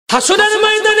হাসরের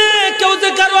ময়দানে কেউ যে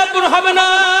কারো আপন হবে না।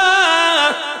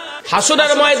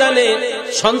 হাসরের ময়দানে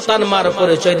সন্তান মার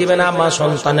পরিচয় দিবে না, মা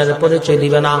সন্তানের পরিচয়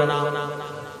দিবে না।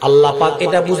 আল্লাহ পাক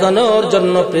এটা বোঝানোর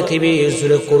জন্য পৃথিবী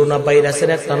জুড়ে করোনা ভাইরাসের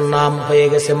একটা নাম হয়ে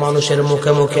গেছে মানুষের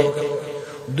মুখে মুখে।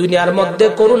 দুনিয়ার মধ্যে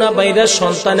করোনা ভাইরাস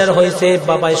সন্তানের হয়েছে,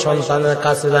 বাবাই সন্তানের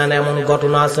কাছে যায় না, এমন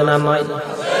ঘটনা আছে না নয়?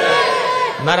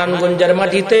 নারায়ণগঞ্জের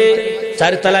মাটিতে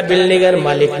 4 তলা বিল্ডিং এর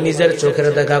মালিক নিজের চোখের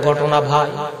দেখা ঘটনা। ভাই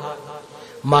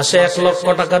মাসে 1 লক্ষ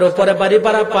টাকার উপরে বাড়ি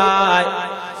ভাড়া পায়,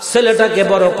 ছেলেটাকে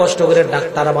বড় কষ্ট করে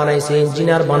ডাক্তার বানাইছে,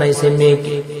 ইঞ্জিনিয়ার বানাইছে,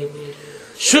 মেয়েকে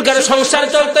সুখের সংসার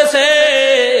চলতেছে।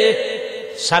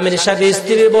 স্বামীর সাথে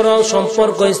স্ত্রীর বড়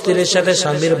সম্পর্ক, স্ত্রীর সাথে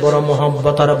স্বামীর বড়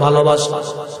মহব্বত আর ভালোবাসা।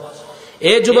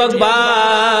 এ যুবক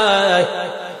ভাই,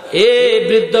 এ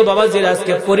বৃদ্ধ বাবাজির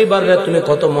আজকে পরিবারের তুমি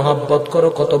কত মহব্বত করো,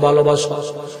 কত ভালোবাসো,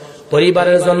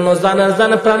 পরিবারের জন্য জানার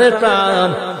জান প্রাণের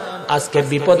প্রাণ। আজকে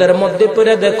বিপদের মধ্যে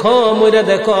পড়ে দেখো, মরে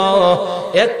দেখো,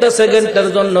 1 সেকেন্ডের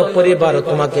জন্য পরিবার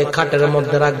তোমাকে খাটের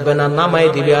মধ্যে রাখবে না, নামাই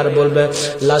দিবে আর বলবে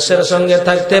লাশের সঙ্গে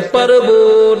থাকতে পারবো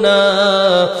না,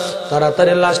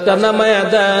 তাড়াতাড়ি লাশটা নামায়া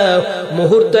দাও।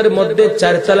 মুহূর্তের মধ্যে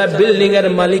 4 তলা বিল্ডিং এর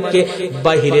মালিককে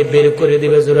বাহিরে বের করে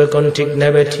দিবে। জোরে কোন ঠিক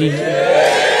নেবে? ঠিক।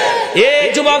 এই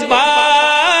যুবক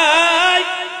ভাই,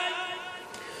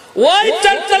 ওই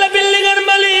 4 তলা বিল্ডিং এর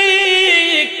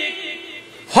মালিক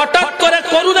হঠাৎ করে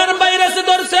করোনার ভাইরাসে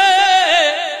ধরছে।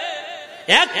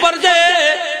 এক পর্যায়ে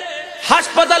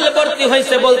হাসপাতালে ভর্তি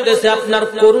হয়েছে, বলতেছে আপনার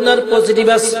করোনার পজিটিভ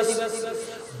আছে,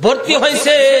 ভর্তি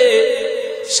হয়েছে।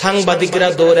 সাংবাদিকরা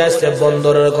দৌড়ে আসছে,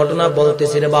 বন্দরের ঘটনা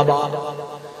বলতেছে রে বাবা।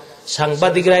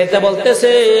 সাংবাদিকরা এটা বলতেছে,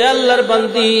 আল্লাহর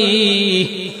বান্দি,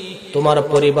 তোমার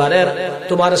পরিবারের,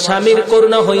 তোমার স্বামীর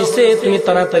করোনা হয়েছে, তুমি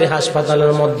তাড়াতাড়ি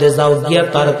হাসপাতালের মধ্যে যাও, গিয়া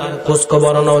তার খোঁজ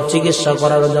খবর নাও, চিকিৎসা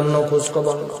করার জন্য খোঁজ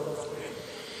খবর নাও।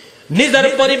 নিজের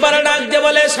পরিবার ডাক দিয়ে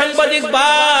বলে, সাংবাদিক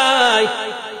ভাই,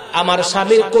 আমার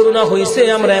স্বামীর করোনা হয়েছে,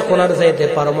 আমরা এখন আর যাইতে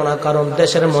পারবো না, কারণ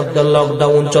দেশের মধ্যে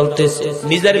লকডাউন চলতেছে।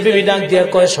 নিজের বিবি ডাক দিয়ে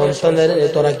কয়, সন্তানের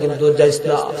তোরা কিন্তু যাইস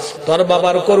না, তোর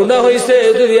বাবার করোনা হয়েছে,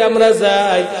 যদি আমরা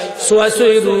যাই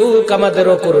ছোঁয়াছুঁই রোগ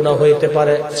আমাদেরও করোনা হইতে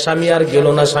পারে। স্বামী আর গেল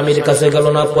না, স্বামীর কাছে গেল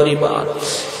না পরিবার।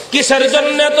 কিসের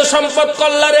জন্য এত সম্পদ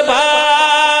করলা রে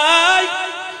ভাই?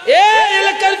 এই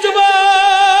এলাকার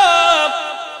যুবক,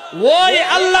 ওই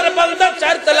আল্লাহর বান্দা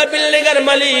 4 তলা বিল্ডিং এর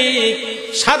মালিক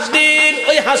 7 দিন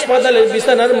ওই হাসপাতালের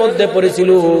বিছানার মধ্যে পড়েছিল।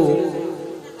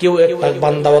 কেউ একটা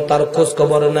বান্দাও তার খোঁজ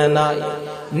খবর নেয় নাই।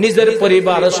 নিজের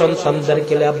পরিবার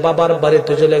সন্তানদেরকে বাবার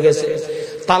বাড়িতে চলে গেছে,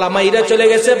 তালা মাইরা চলে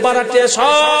গেছে, বাড়াতে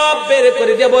সব বের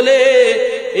করে দিয়ে বলে,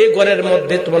 এই ঘরের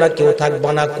মধ্যে তোমরা কেউ থাকবা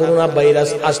না, করোনা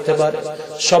ভাইরাস আসতে পারে।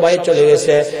 সবাই চলে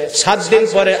গেছে। 7 দিন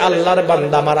পরে আল্লাহর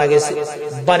বান্দা মারা গেছে,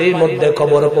 বাড়ির মধ্যে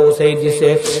খবর পৌঁছাই দিছে।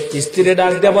 স্ত্রী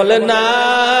ডাক দিয়ে বলে, না,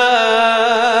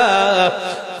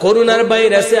 করোনার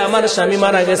ভাইরাসে আমার স্বামী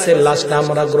মারা গেছে, লাশটা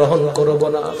আমরা গ্রহণ করব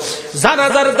না।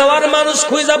 জানাজার দেওয়ার মানুষ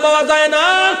খুঁজে পাওয়া যায় না,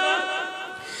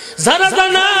 জানাজা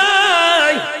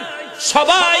নাই।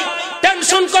 সবাই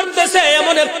টেনশন করতেছে,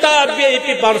 এমন একটা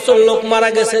ভিআইপি পার্সন লোক মারা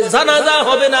গেছে, জানাজা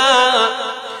হবে না।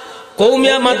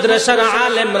 কৌমিয়া মাদ্রাসার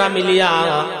আলেমরা মিলিয়া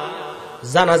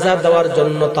জানাজা দেওয়ার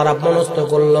জন্য তারা মনস্থ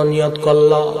করলো, নিয়ত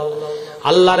করলো।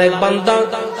 আল্লাহর এক বান্দা,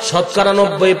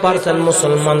 90%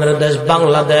 মুসলমানের দেশ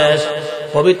বাংলাদেশ,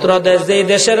 পবিত্র দেশ, যেই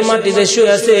দেশের মাটিতে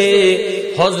শুয়ে আছে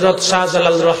হযরত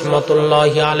শাহজালাল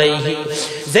রহমাতুল্লাহি আলাইহি,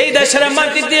 যেই দেশের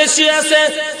মাটিতে শুয়ে আছে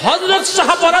হযরত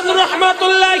শাহপরান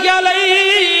রহমাতুল্লাহি আলাইহি,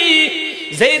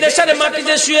 যেই দেশের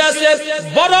মাটিতে শুয়ে আছে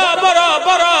বড় বড়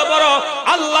বড় বড়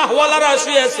আল্লাহ ওয়ালারা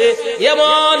শুয়ে আছে,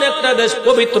 এমন একটা দেশ,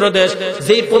 পবিত্র দেশ,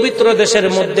 যেই পবিত্র দেশের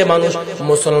মধ্যে মানুষ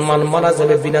মুসলমান মারা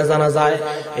যাবে বিনা জানাজায়,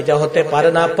 এটা হতে পারে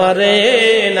না, পারে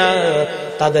না।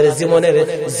 তাদের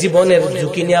জীবনের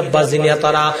ঝুঁকি নিয়ে, বাজি নিয়ে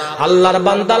তারা আল্লাহর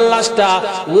বান্দার লাশটা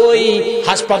ওই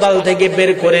হাসপাতাল থেকে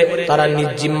বের করে তারা নিজ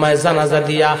জিম্মায় জানাজা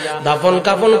দিয়া দাফন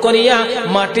কাফন করিয়া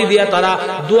মাটি দিয়া তারা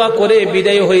দোয়া করে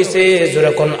বিদায় হয়েছে।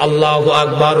 যেরকম আল্লাহু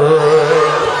আকবার।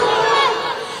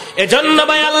 এজন্য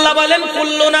ভাই আল্লাহ বলেন,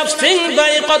 কুল্লু নাফসিন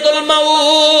যায়িকাতুল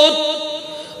মাউত,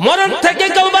 মরণ থেকে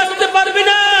কেউ বাঁচতে পারবে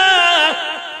না,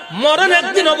 মরণ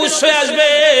একদিন অবশ্যই আসবে।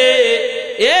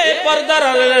 এই পর্দার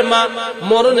আড়ালের মা,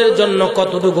 মরণের জন্য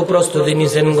কতটুকু প্রস্তুতি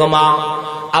নিছেন গো মা?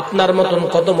 আপনার মতন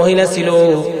কত মহিলা ছিল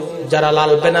যারা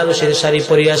লাল বেনারসির শাড়ি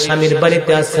পরিয়া স্বামীর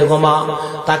বাড়িতে আসছে গো মা?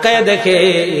 তাকায়া দেখে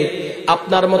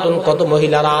আপনার মতন কত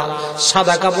মহিলারা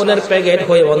সাদা কাপড়ের প্যাকেট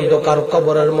হয়ে অন্ধকার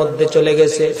কবরের মধ্যে চলে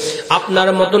গেছে। আপনার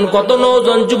মতন কত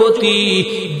নওজোয়ান যুবতী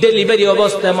ডেলিভারি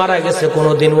অবস্থায় মারা গেছে,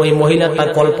 কোনোদিন ওই মহিলাটা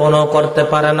কল্পনা করতে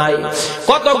পারে নাই।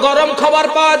 কত গরম খবর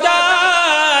পাওয়া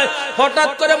যায়,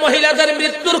 হঠাৎ করে মহিলাদের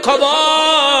মৃত্যুর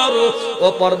খবর। ও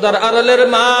পর্দার আড়ালের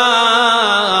মা,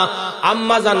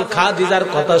 আম্মাজান খাদিজার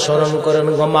কথা স্মরণ করেন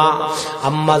গো মা,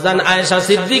 আম্মাজান আয়েশা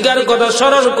সিদ্দিকার কথা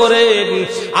স্মরণ করেন।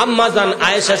 আম্মাজান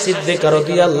আয়েশা সিদ্দিকা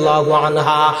রাদিয়াল্লাহু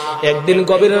আনহা একদিন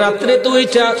গভীর রাত্রে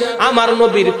দুইটা আমার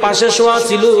নবীর পাশে শোয়া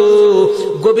ছিল।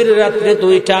 গভীর রাত্রে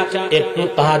দুইটা একটু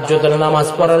তাহাজ্জুদের নামাজ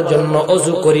পড়ার জন্য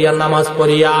ওযু করিয়া নামাজ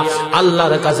পড়িয়া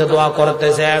আল্লাহর কাছে দোয়া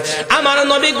করতেছে। আমার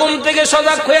নবী ঘুম থেকে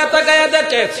সজাগ হইয়া তাকায়া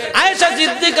দেখে আয়েশা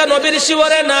সিদ্দিকা নবীর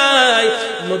শিওরে নাই।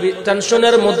 নবী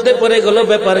টেনশনের মধ্যে পড়ে গেল,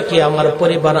 ব্যাপার কি, আমার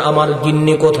পরিবার, আমার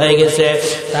গিন্নি কোথায় গেছে?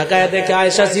 তাকায়া দেখে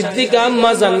আয়েশা সিদ্দিকা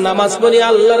আম্মাজান নামাজ পড়ি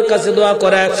আল্লাহর কাছে দোয়া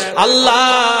করে, আল্লাহ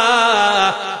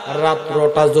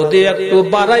রাত্রটা যদি একটু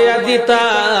বাড়াইয়া দিতা,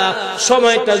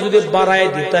 সময়টা যদি বাড়াই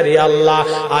দিতা রে আল্লাহ,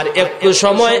 আর একটু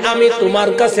সময় আমি তোমার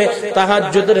কাছে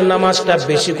তাহাজ্জুদের নামাজটা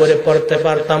বেশি করে পড়তে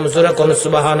পারতাম। জোরে কোন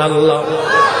সুবহানাল্লাহ।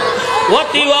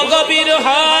 অতি গভীর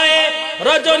হয়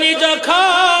রজনী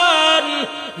যখন,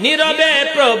 নীরবে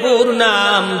প্রভুর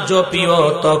নাম জপিও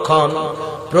তখন।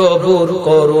 প্রভুর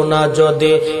করুণা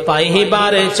যদি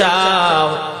পাইবারে চাও,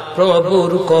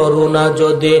 প্রভুর করুণা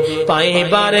যদি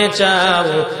পাইবারে চাও,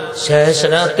 শেষ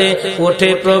রাতে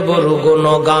উঠে প্রভুর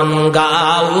গুণগান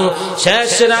গাও,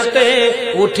 শেষ রাতে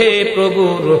উঠে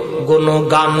প্রভুর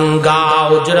গুণগান গাও।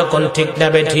 যেরকম ঠিক না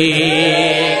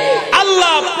বেঠিক?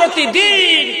 আল্লাহ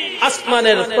প্রতিদিন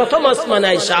আসমানের প্রথম আসমানে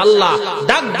আয়েশা আল্লাহ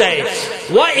ডাক দেয়,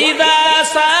 ওয়া ইযা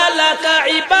সালাকা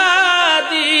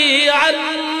ইবাদি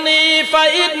আন্নী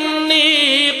ফাইন্নী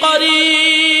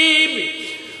করিব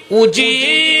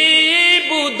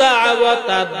উজিবু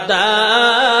দাওয়াতাদ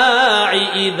দাঈ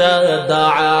ইযা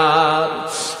দাআন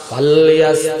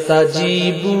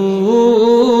ফালইস্তাজিবু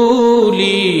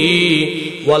লি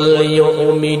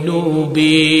ওয়ালইউমিনু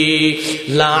বি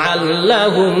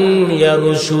লাআল্লাহুম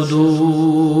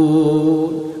ইয়ারশুদুন।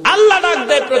 আল্লাহ ডাক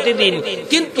দেয় প্রতিদিন,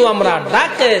 কিন্তু আমরা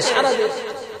ডাকে সারা দিন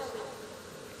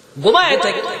ঘুমায়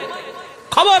থাকি,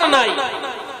 খবর নাই।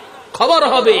 খবর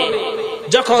হবে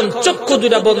যখন চক্ষু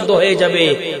দুটা বন্ধ হয়ে যাবে,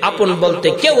 আপন বলতে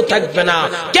কেউ থাকবে না,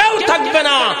 কেউ থাকবে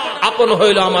না। আপন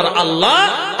হইল আমার আল্লাহ,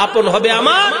 আপন হবে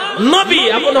আমার নবী।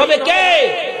 আপন হবে কে?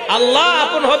 আল্লাহ।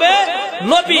 আপন হবে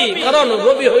নবী, কারণ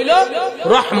নবী হইল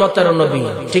রহমতের নবী।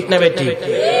 ঠিক না বেটি?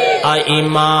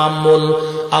 ইমামুল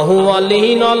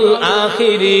আউয়ালিন ওয়াল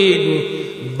আখিরিন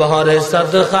বহরে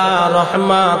সাদকা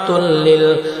রহমাতুল লিল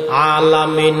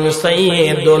আলামিন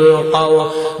সাইয়্যিদুল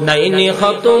কাওনাইন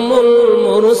খাতুমুল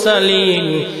মুরসালিন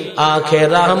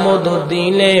আখির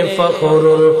আহমদুদ্দিনে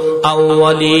ফখরুল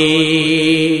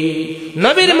আউয়ালিন।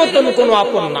 নবীর মতন কোন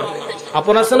আপন না।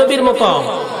 আপন আছে নবীর মতন?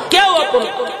 কেউ আপন।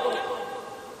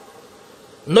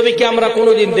 নবীকে আমরা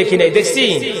কোনোদিন দেখি নাই, দেখছি?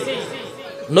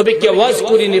 নবীকে ওয়াজ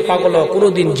করিনি পাগল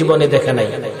কোনোদিন জীবনে দেখে নাই।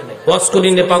 ওয়াজ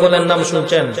করিনি পাগলের নাম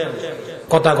শুনছেন?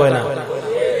 কথা কয় না,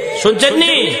 শুনছেন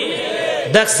নি?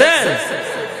 দেখছেন?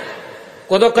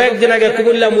 কত কয়েকদিন আগে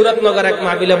কুমিল্লা মুরাদনগর এক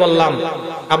মাহফিলে বললাম,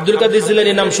 আব্দুল কাদের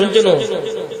জিলানীর নাম শুনছেন?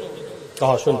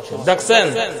 শুনছেন? দেখছেন?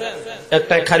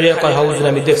 একটা খারিয়া কয় হুজুর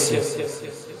আমি দেখছি।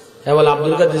 বলে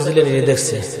আব্দুল কাদের জিলানী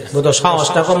দেখছে। বুঝো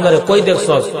সাহসটা কম ধরে, কই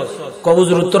দেখছস?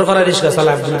 হুজুর উত্তর করার রিস্কা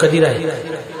চালা আব্দুল কাদির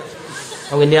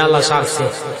আমি নিয়ে আল্লাহ সারছে।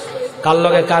 কার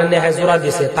লগে কার নিয়ে জোড়া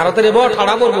দিছে, তাড়াতাড়ি বড়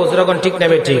ঠাড়া করবো। যেরকম ঠিক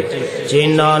নেবে ঠিক।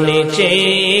 চিননি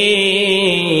চিননি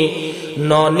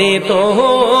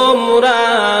তোমরা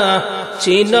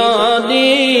চিননি,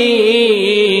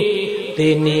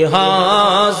 তিনি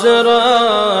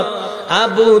হযরত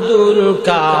আব্দুল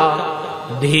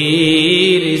কাদের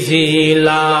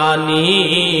জিলানী,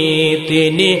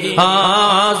 তিনি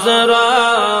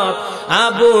হযরত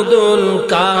আব্দুল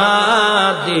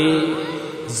কাদের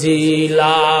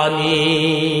জিলানী।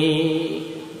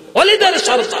 ওলিদের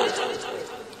সরকার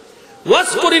ওয়াজ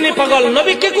করিনি পাগল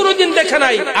নবীকে কোনোদিন দেখে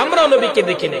নাই, আমরাও নবীকে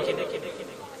দেখি নাই।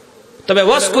 তবে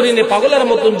ওয়াজ করিনি পাগলের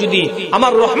মতন যদি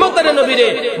আমার রহমতের নবীরে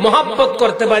মহাব্বত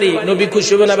করতে পারি, নবী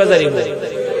খুশি হবে না বেজারি হবে?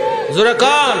 জোরে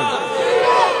কান।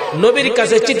 নবীর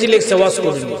কাছে চিঠি লিখছে ওয়াজ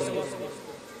করিনি,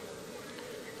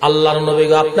 আল্লাহর নবী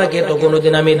গো আপনাকে তো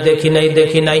কোনোদিন আমি দেখি নাই,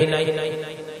 দেখি নাই।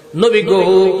 নবী গো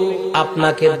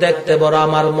আপনাকে দেখতে বড়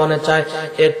আমার মনে চায়,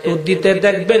 একটু দিতে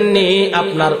দেখবেন নি?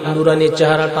 আপনার নুরানি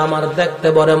চেহারাটা আমার দেখতে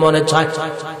বড় মনে চায়।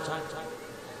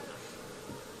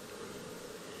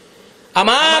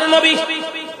 আমার নবী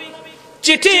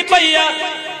চিঠি পাইয়া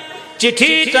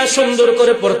চিঠিটা সুন্দর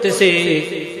করে পড়তেছে,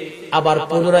 আবার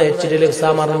পুনরায় চিঠি লিখছে।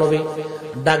 আমার নবী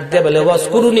ডাক দিয়ে বলে ওয়াজ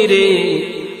করুনি রে,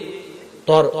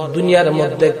 তোর দুনিয়ার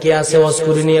মধ্যে কে আছে ওয়াজ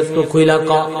করিনি একটু খুইলা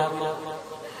ক।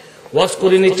 ওয়াজ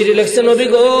করিনি চিঠি লিখছে, নবী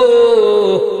গো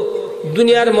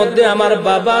দুনিয়ার মধ্যে আমার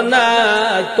বাবা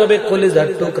নাই, তবে কলিজার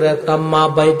টুকরা একটা মা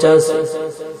বাইচা আছে।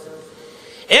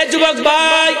 এ যুবক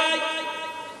ভাই,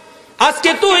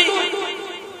 আজকে তুই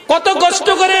কত কষ্ট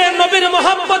করে নবীর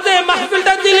মহব্বতে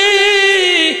মাহফিলটা দিলি,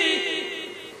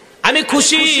 আমি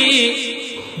খুশি।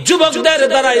 যুবকদের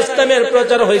দ্বারা ইসলামের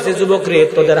প্রচার হয়েছে। যুবক রে,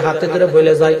 তোদের হাতে ধরে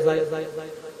বলে যায়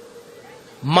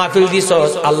মাহফিল দিস,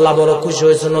 আল্লাহ বড় খুশি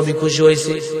হয়েছে, নবী খুশি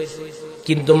হয়েছে।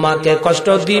 কিন্তু মাকে কষ্ট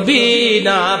দিবি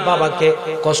না, বাবাকে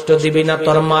কষ্ট দিবি না,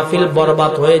 তোর মাহফিল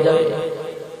বরবাদ হয়ে যাবে।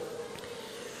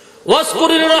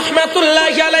 ওয়াসকুরিন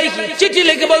রাহমাতুল্লাহি আলাইহি চিঠি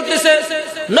লিখে বলতেছে,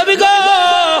 নবী গো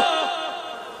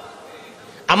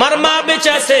আমার মা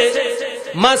বেঁচে আছে,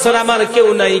 মা ছাড়া আমার কেউ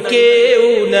নাই, কেউ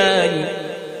নাই।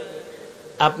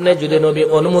 আপনি যদি নবী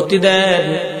অনুমতি দেন,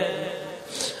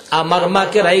 আমার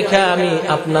মাকে রাইখা আমি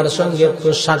আপনার সঙ্গে একটু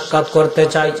সাক্ষাৎ করতে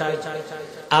চাই।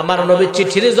 আমার নবী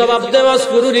চিঠির জবাব দেওয়া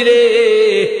করুনি রে,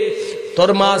 তোর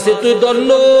মা আছে, তুই দন্ন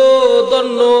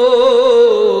দন্ন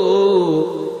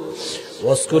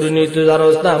ওয়াসকুরুনি, তুই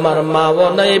জানোস না আমার মাও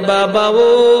নাই, বাবাও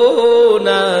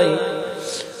নাই।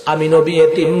 আমি নবী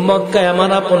এতিম, মক্কায়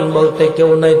আমার আপন বলতে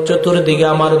কেউ নাই, চতুর্দিকে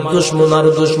আমার দুশমন আর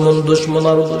দুশমন, দুশমন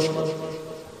আর দুশমন।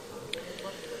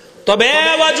 তবে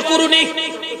ওয়াজকুরুনি,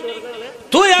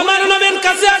 তুই আমার নবীর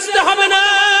কাছে আসতে হবে না,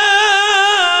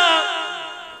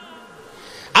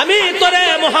 আমি তোরে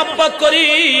মোহাব্বত করি,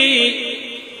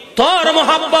 তোর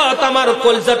মোহাব্বত আমার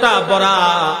কলজাটা ভরা।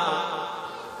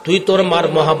 তুই তোর মার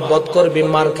মোহাব্বত করবি,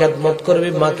 মার খেদমত করবি,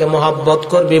 মাকে মোহাব্বত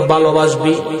করবি,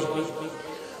 ভালোবাসবি।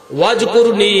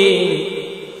 ওয়াজকুরনি,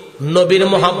 নবীর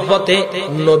মোহাব্বতে,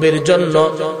 নবীর জন্য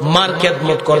মার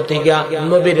খেদমত করতে গিয়া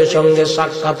নবীর সঙ্গে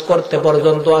সাক্ষাৎ করতে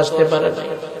পর্যন্ত আসতে পারে না,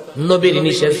 নবীর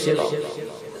নিষেধ ছিল।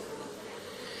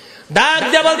 ডাক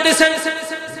দিয়ে বলতেছেন,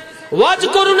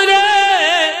 ওয়াজকুরনি রে,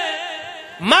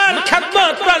 মার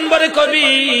খেদমত প্রাণ ভরে করবি,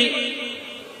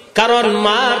 কারণ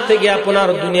মার থেকে আপনার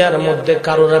দুনিয়ার মধ্যে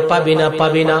কারোর পাবি না,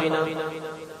 পাবি না।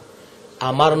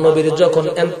 আমার নবীর যখন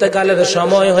ইন্তেকালের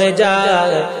সময় হয়ে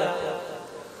যায়,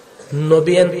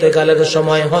 নবী ইন্তেকালের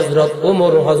সময় হযরত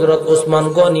ওমর, হযরত ওসমান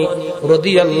গনি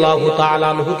রাদিয়াল্লাহু তাআলা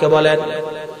আনহুকে বলেন,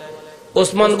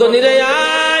 ওসমান গনি রে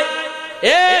আয়,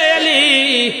 এ আলী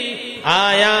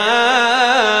আয়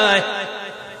আয়,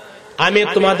 আমি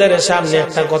তোমাদের সামনে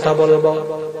একটা কথা বলবো।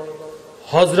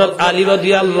 হযরত আলী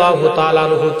রাদিয়াল্লাহু তাআলা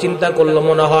আনহু চিন্তা করলো,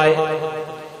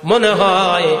 মনে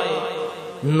হয়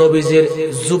নবীজির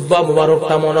জুব্বা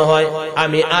মুবারকটা মনে হয়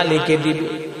আমি আলীকে দিব।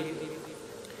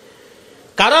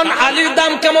 কারণ আলীর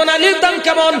দাম কেমন, আলীর দাম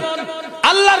কেমন।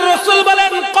 আল্লাহর রাসূল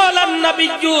বলেন, ক্বালান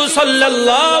নাবিয়্যু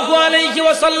সাল্লাল্লাহু আলাইহি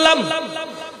ওয়াসাল্লাম,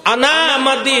 আনা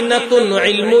মাদিনাতুন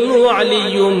ইলমুন ওয়া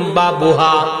আলিয়্যুম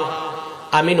বাবুহা,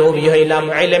 আমি নবী হইলাম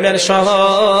ইলমের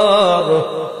শহর,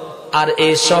 আর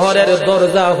এই শহরের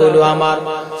দরজা হইল আমার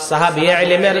সাহাবী।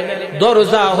 ইলমের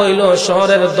দরজা হইল,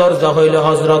 শহরের দরজা হইল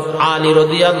হযরত আলী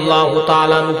রাদিয়াল্লাহু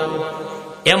তাআলা।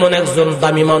 এমন একজন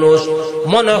দামি মানুষ,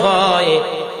 মনে হয়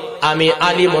আমি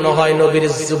আলী, মনে হয় নবীর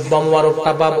জুব্বা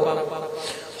মুবারকটা পাবো।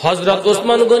 হযরত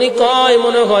ওসমান গনি কয়,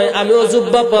 মনে হয় আমিও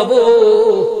জুব্বা পাবো,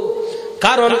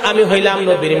 কারণ আমি হইলাম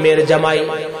নবীর মেয়ের জামাই।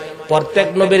 প্রত্যেক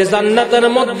নবীর জান্নাতের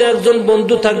মধ্যে একজন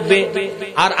বন্ধু থাকবে,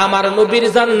 আর আমার নবীর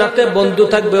জান্নাতে বন্ধু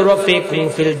থাকবে রফিকুন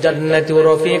ফিল জান্নাতি ওয়া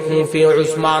রফিকুন ফি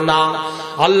উসমানা।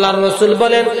 আল্লাহর রাসূল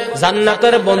বলেন,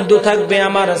 জান্নাতের বন্ধু থাকবে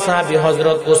আমার সাহাবী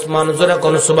হযরত ওসমান। জোরে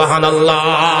কোন সুবহানাল্লাহ।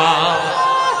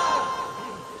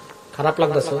 খারাপ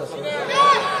লাগতেছে?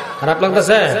 খারাপ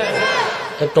লাগতেছে?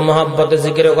 একটু মহব্বতে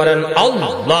জিকির করেন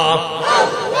আল্লাহ।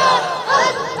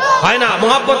 হয় না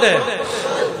মহব্বতে?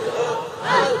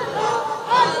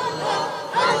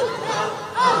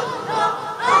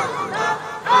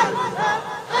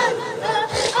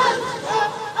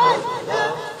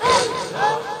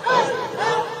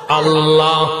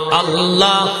 আল্লাহ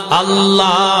আল্লাহ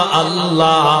আল্লাহ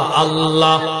আল্লাহ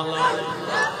আল্লাহ।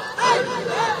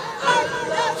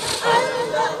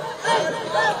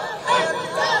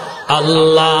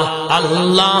 আল্লাহ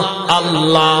আল্লাহ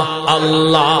আল্লাহ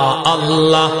আল্লাহ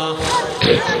আল্লাহ।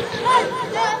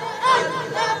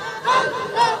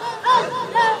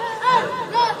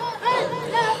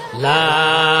 লা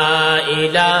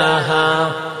ইলাহা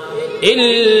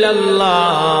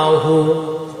ইল্লাল্লাহু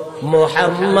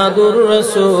মুহাম্মাদুর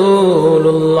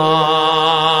রাসূলুল্লাহ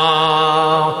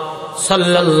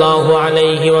সাল্লাল্লাহু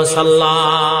আলাইহি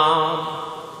ওয়াসাল্লাম।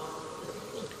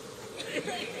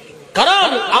 কারণ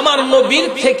আমার নবীর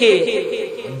থেকে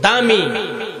দামি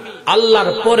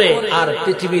আল্লাহর পরে আর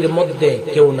পৃথিবীর মধ্যে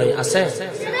কেউ নাই। আছে?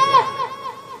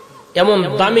 এমন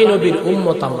দামি নবীর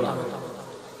উম্মত আমরা।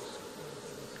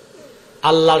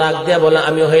 আল্লাহ ডাক দিয়ে বলে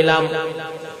আমি হইলাম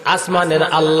আসমানের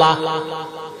আল্লাহ।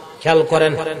 খেয়াল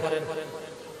করেন,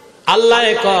 আল্লাহ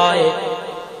কয়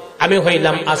আমি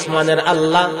হইলাম আসমানের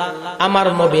আল্লাহ, আমার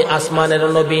নবী আসমানের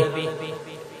নবী।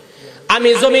 আমি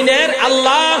জমিনের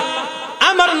আল্লাহ,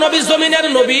 আমার নবী জমিনের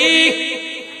নবী।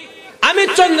 আমি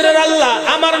চন্দ্রের আল্লাহ,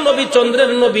 আমার নবী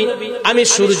চন্দ্রের নবী। আমি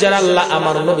সূর্যের আল্লাহ,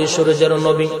 আমার নবী সূর্যের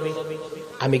নবী।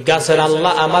 আমি গাছের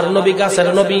আল্লাহ, আমার নবী গাছের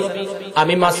নবী।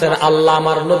 আমি মাছের আল্লাহ,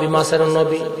 আমার নবী মাছের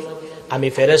নবী। আমি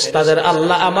ফেরেশতাদের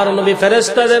আল্লাহ, আমার নবী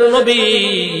ফেরেশতাদের নবী।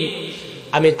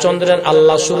 আমি চন্দ্রের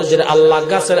আল্লাহ, সূর্যের আল্লাহ,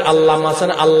 গাছের আল্লাহ,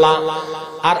 মাছের আল্লাহ।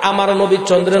 আর আমার নবী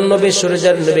চন্দ্রের নবী,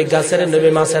 সূর্যের নবী, গাছের নবী,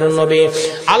 মাছের নবী।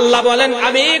 আল্লাহ বলেন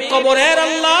আমি কবরের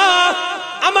আল্লাহ,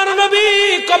 আমার নবী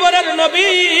কবরের নবী।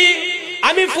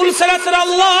 আমি ফুলসিরাতের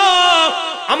আল্লাহ,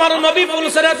 আমার নবী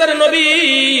ফুলসিরাতের নবী।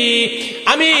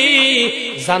 আমি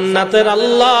জান্নাতের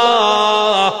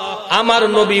আল্লাহ, আমার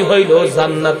নবী হইল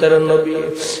জান্নাতের নবী।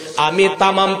 আমি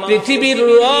তামাম পৃথিবীর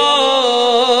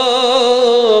রব,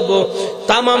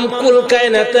 তামাম কুল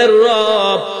কায়নাতের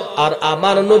রব। আর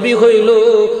আমার নবী হইল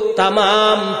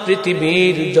তামাম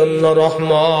পৃথিবীর জন্য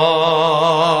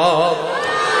রহমত।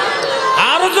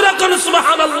 আর জোরে কোন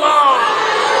সুবহানাল্লাহ।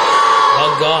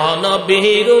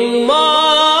 নবীর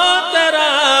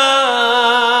উম্মতরা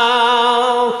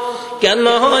কেন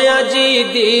আজি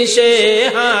দিশে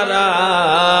হারা,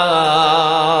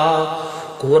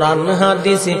 কোরআন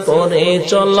হাদিস পড়ে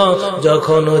চলো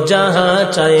যখন যাহা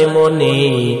চাই মনে।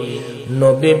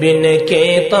 নবী বিনে কে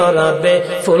তরাবে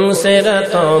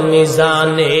ফুলসিরাত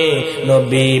মিজানে,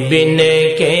 নবী বিনে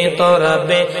কে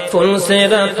তরাবে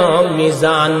ফুলসিরাত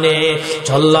মিজানে।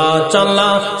 চলা চলা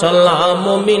চলা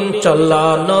মুমিন চলা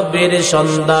নবীর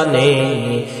সন্ধানে,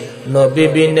 নবী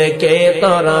বিনে কে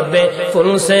তরাবে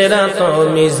ফুলসিরাত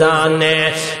মিজানে।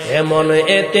 এমন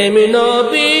এতিম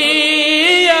নবী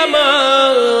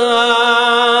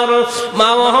আমার, মা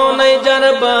নাই যার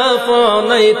বাপ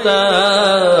নাই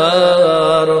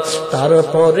তার,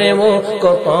 তারপরেও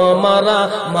কত মারা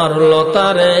মারলো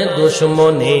তারে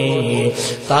দুশ্মনে,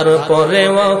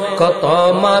 তারপরেও কত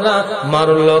মারা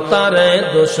মারলো তারে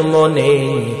দুশ্মনে।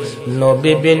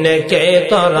 নবী বিনে কে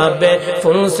তরাবে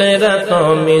ফুলসিরাত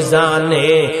মিজানে,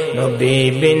 নবী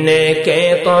বিনে কে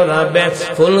তরাবে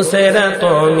ফুলসিরাত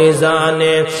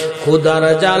মিজানে। খুদার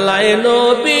জ্বালায়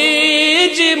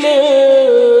নবীজি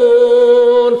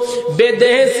মন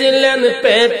বেঁধেছিলেন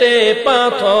পেটে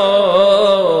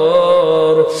পাথর,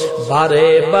 বারে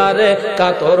বারে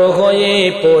কাতর হয়ে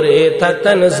পড়ে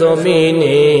থাকতেন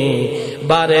জমিনে,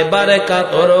 বারে বারে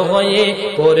কাতর হয়ে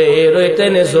পড়ে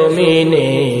রইতেন জমিনে।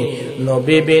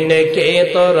 নবী বিনে কে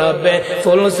তরাবে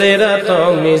ফুলসিরাত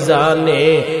মিজানে,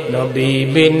 নবী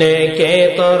বিনে কে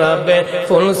তরাবে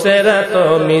ফুলসিরাত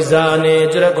মিজানে।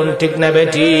 যেরকম ঠিক না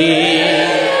বেটি?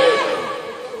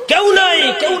 কেউ নাই,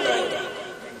 কেউ নাই।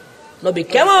 নবী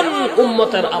কেমন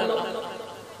উম্মতের আল্লাহ।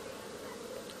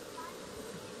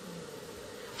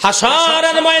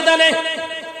 হাশরের ময়দানে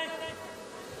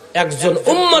একজন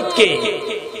উম্মতকে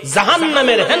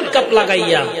জাহান্নামের হ্যান্ডকাপ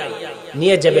লাগাইয়া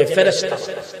নিয়ে যাবে ফেরেশতা।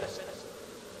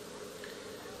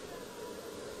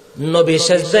 নবী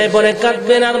সেজদায় পড়ে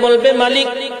কাঁদবেন আর বলবে মালিক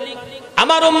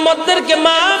আমার উম্মতদেরকে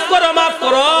মাফ করো, মাফ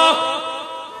করো।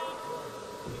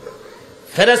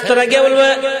 ফেরেশতারা গিয়ে বলবে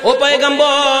ও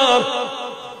পয়গম্বর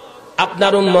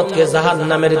আপনার উম্মতকে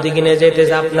জাহান্নামের দিকে নিয়ে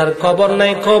যেতেছে, আপনার খবর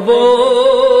নাই,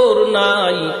 খবর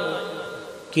নাই।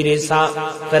 কিরে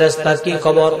ফেরেশতা কি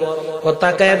খবর?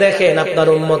 তাকায় দেখেন আপনার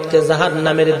উম্মতকে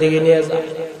জাহান্নামের দিকে নিয়ে যায়।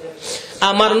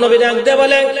 আমার নবী ডাক দিয়ে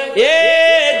বলে এ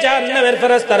জাহান্নামের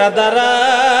ফেরেশতারা দাঁড়া,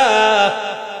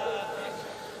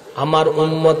 আমার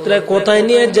উম্মতরে কোথায়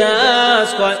নিয়ে যাস?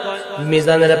 কয়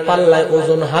মিজানের পাল্লায়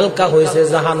ওজন হালকা হয়েছে,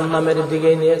 জাহান্নামের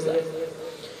দিকে নিয়ে যায়।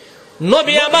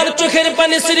 নবী আমার চোখের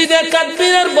পানি ছিঁড়ে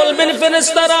কাঁদবেন আর বলবেন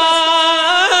ফেরেশতারা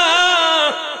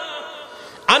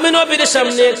আমি নবীর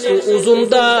সামনে একটু ওজন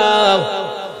দাও।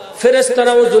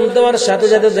 ফেরেশতারা ওজন দেওয়ার সাথে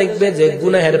সাথে দেখবে যে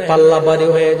গুনাহের পাল্লা ভারী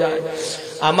হয়ে যায়।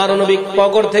 আমার নবী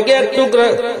পকেট থেকে এক টুকরা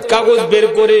কাগজ বের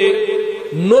করে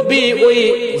নবী ওই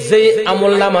যে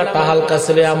আমলনামাটা হালকা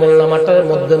ছিল আমলনামাটার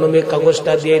মধ্যে নবী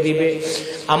কাগজটা দিয়ে দিবে।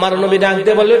 আমার নবী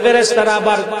ডাকতে বলবে ফেরেশতারা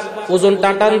আবার ওজনটা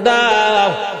টান দাও।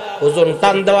 ওজন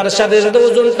টান দেওয়ার সাথে সাথে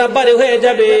ওজনটা ভারী হয়ে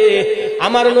যাবে।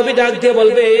 আমার নবী ডাক দিয়ে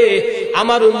বলবে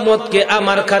আমার উম্মতকে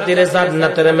আমার খাতিরে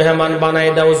জান্নাতের মেহমান বানাই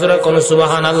দাও। জোরে কোন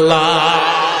সুবহানাল্লাহ।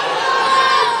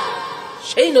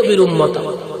 সেই নবীর উম্মত,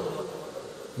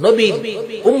 নবীর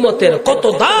উম্মতের কত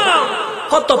দাম,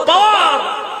 কত পাওয়ার,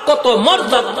 কত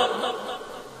মর্যাদা।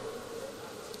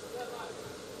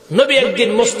 নবী একদিন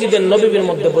মসজিদের নববীর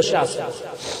মধ্যে বসে আছে।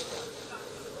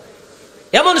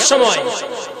 এমন সময়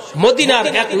মদিনার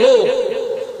এক লোক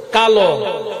কালো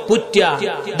পুটিয়া,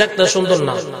 দেখতে সুন্দর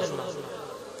না।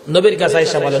 নবীর কাছে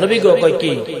আয়েশা বলে, নবী গো, কয়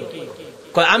কি?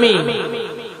 কয় আমি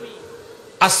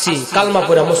আসছি কালমা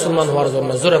পড়ে মুসলমান হওয়ার জন্য।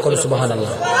 জোরে করে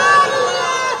সুবহানাল্লাহ।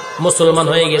 মুসলমান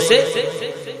হয়ে গেছে,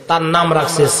 তার নাম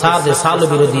রাখছে সাদে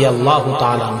সালবী রাদিয়াল্লাহু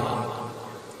তাআলা।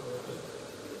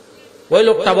 ওই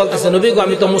লোকটা বলতেছে, নবী গো,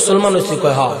 আমি তো মুসলমান হয়েছি।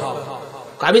 কয় হ্যাঁ।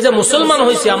 আমি যে মুসলমান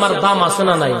হয়েছি, আমার দাম আছে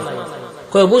না নাই?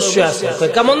 কয় অবশ্যই আছে।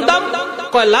 কয় কেমন দাম?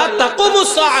 কয় লা তাকুমুস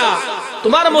সাআ,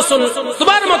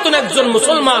 তোমার মতন একজন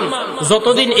মুসলমান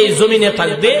যতদিন এই জমিনে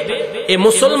থাকবে, এই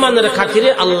মুসলমানের খাতিরে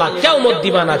আল্লাহ কিয়ামত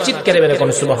দিবা না। চিৎকারে বের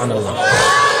করুন সুবহানাল্লাহ।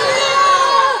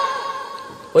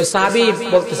 ওই সাহাবী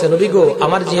বলতেছে, নবী গো,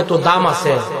 আমার যেহেতু দাম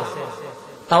আছে,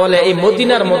 তাহলে এই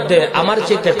মদিনার মধ্যে আমার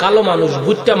চেয়ে কালো মানুষ,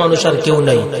 বুট্টা মানুষ আর কেউ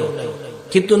নাই।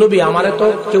 কিন্তু নবী, আমারে তো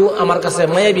কেউ আমার কাছে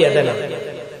মায়া বিয়া দেয় না,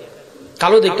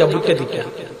 কালো দিকটা বুট্টা দিকটা।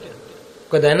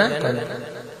 কয় দেয় না?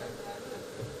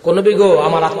 কোন নবী গো,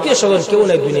 আমার আত্মীয় স্বজন কেউ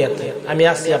নাই দুনিয়াতে, আমি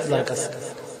আসছি আপনার কাছে।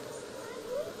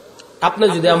 আপনি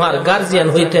যদি আমার গার্জিয়ান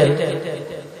হইতেন,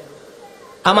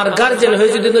 আমার গার্জিয়ান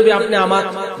হয়ে যদি নবী আপনি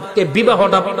আমাকে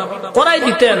বিবাহটা করাই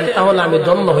দিতেন, তাহলে আমি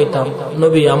ধন্য হইতাম।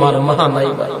 নবী, আমার মা নাই।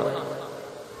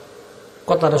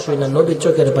 কথাটা শুনে নবী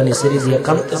চোখের পানি ছেড়ে দিয়ে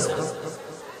কাঁদতেছে।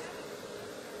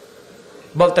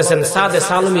 বলতেছেন, সাদে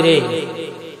সালমী রে,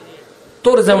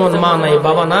 তোর যেমন মা নাই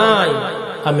বাবা নাই,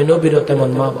 আমি নবীরও তেমন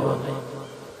মা বাবা নাই।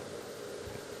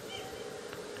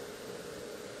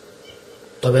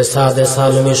 তবে সাদে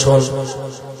সালমী শোন,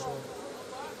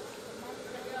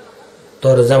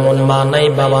 তোর যেমন মা নাই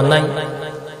বাবা নাই,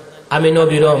 আমি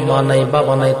নবীরও মা নাই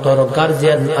বাবা নাই, তোর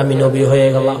গার্জিয়ান আমি নবী হয়ে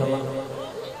গেলাম।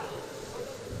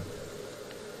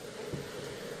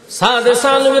 সাদে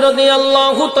সালমী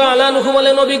রাদিয়াল্লাহু তাআলা আনহু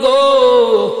বলে, নবী গো,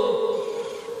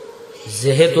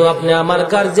 যেহেতু আপনি আমার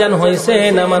গার্জিয়ান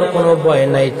হয়েছেন, আমার কোনো ভয়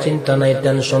নাই, চিন্তা নাই,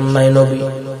 টেনশন নাই। নবী,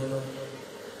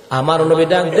 আমার নবী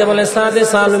ডাক দিয়ে বলে, সাদে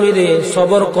সালমী রে,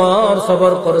 সবর কর,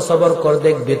 সবর কর, সবর কর,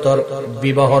 দেখবি তোর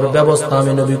বিবাহর ব্যবস্থা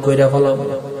আমি নবী কইরা ফেলাম।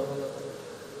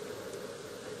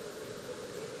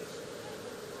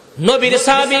 নবীর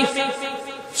সাহাবী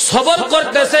সবর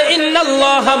করতেছে,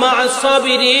 ইন্নাল্লাহা মা'আস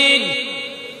সাবিরিন।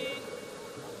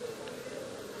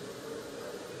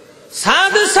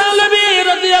 সাদে সালমী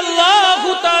রাদিয়াল্লাহু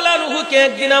তাআলা আনহুকে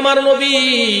একদিন আমার নবী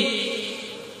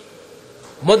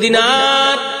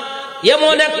মদিনার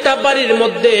এমন একটা বাড়ির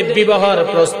মধ্যে বিবাহের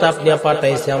প্রস্তাব নিয়ে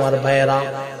পাঠাইছে। আমার ভাইয়েরা,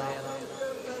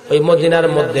 ওই মদিনার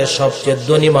মধ্যে সবচেয়ে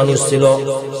ধনী মানুষ ছিল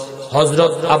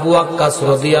হযরত আবু আক্কাস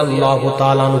রাদিয়াল্লাহু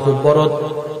তাআলা আনহু। বড়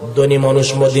ধনী মানুষ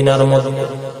মদিনার মধ্যে।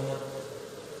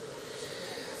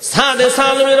 সাদে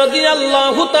সালমী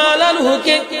রাদিয়াল্লাহু তাআলা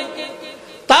আনহুকে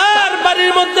তার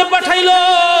বাড়ির মধ্যে পাঠাইলো।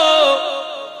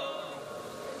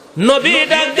 নবী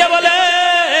ডাক দিয়ে বলে,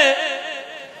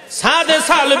 সাদে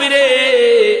সালমী রে,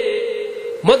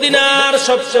 মদিনার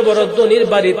সবচেয়ে বড় ধনীর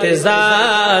বাড়িতে যা,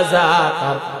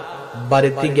 তার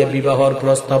বাড়িতে গিয়ে বিবাহের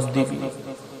প্রস্তাব দিবি।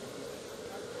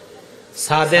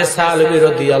 সাদে সালমী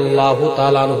রাদিয়াল্লাহু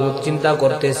তাআলা আনহু চিন্তা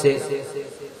করতেছে,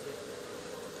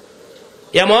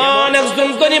 এমন একজন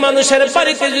ধনী মানুষের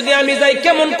বাড়িতে যদি আমি যাই,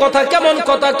 কেমন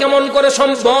কথা কেমন করে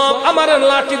সম্ভব? আমার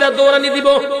লাঠিটা দৌড়ানি দিব।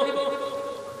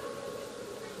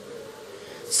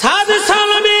 সাদে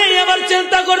সালমী আবার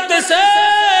চিন্তা করতেছে,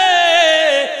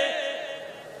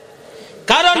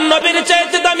 কারণ নবীর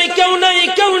চাইতে দামি কেউ নাই,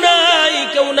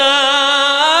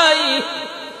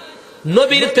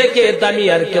 নবীর থেকে দামি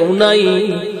আর কেউ নাই,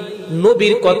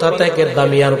 নবীর কথা থেকে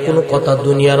দামি আর কোন কথা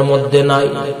দুনিয়ার মধ্যে নাই।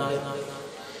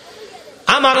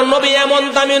 আমার নবী এমন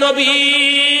দামি নবী,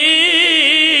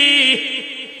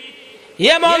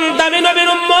 এমন দামি নবীর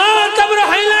উম্মত আমরা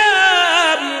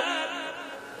হইলাম।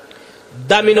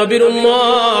 দামি নবীর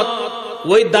উম্মত,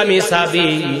 ওই দামি সাহাবী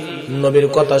নবীর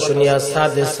কথা শুনিয়া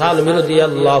সাদে সালমী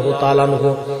রাদিয়াল্লাহু তাআলা আনহু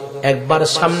একবার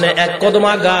সামনে এক কদম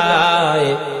আগায়,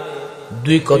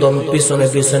 দুই কদম পিছনে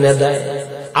পিছনে দেয়।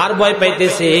 আর ভয়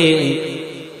পাইতেছে,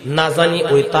 না জানি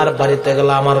ওই তার বাড়িতে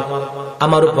গেলে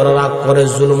আমার উপর রাগ করে,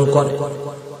 জুলুম করে।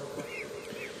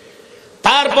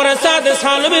 তারপরে সাদে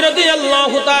সালমী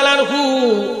রাদিয়াল্লাহু তাআলা আনহু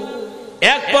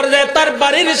এক পর্যায়ে তার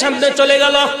বাড়ির সামনে চলে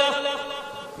গেল।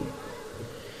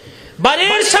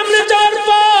 বাড়ির সামনে যাওয়ার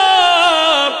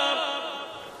পর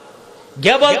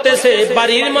গিয়ে বলতেছে,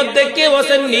 বাড়ির মধ্যে কেউ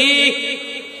আসেননি?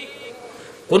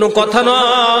 কোনো কথা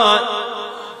নয়।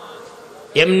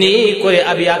 এমনি করে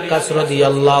আবু আক্কাস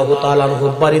রাদিয়াল্লাহু তাআলা আনহু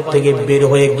বাড়ি থেকে বের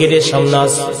হয়ে গেটের সামনে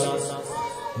আসে।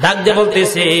 ডাক দিয়ে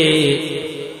বলতেছে,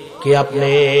 কে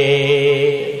আপনি?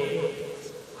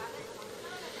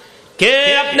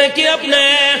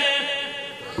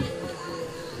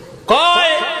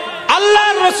 কয়,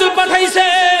 আল্লাহর রাসূল পাঠাইছে।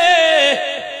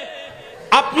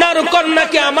 আপনার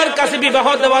কন্যাকে আমার কাছে বিবাহ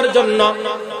দেওয়ার জন্য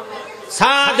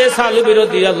সাদে সালবী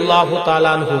রাদিয়াল্লাহু তাআলা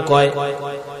আনহু কয়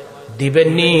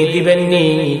দিবেননি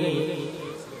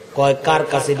কয় কার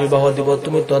কাছে বিবাহ দিব?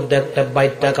 তুমি তো দেখতে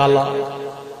বাইটটা কালো।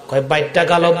 কয় বাইটটা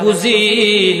কালো বুঝি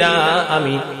না,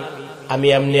 আমি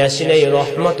এমনি আসি নাই,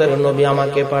 রহমতের নবী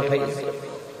আমাকে পাঠাইছে।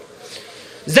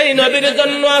 যেই নবীর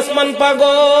জন্য আসমান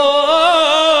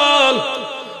পাগল,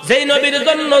 যেই নবীর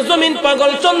জন্য জমিন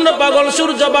পাগল, চন্দ্র পাগল,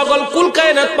 সূর্য পাগল, কুল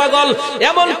কায়নাত পাগল,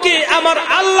 এমনকি আমার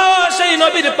আল্লাহ সেই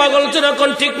নবীর পাগল। যখন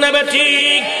ঠিক না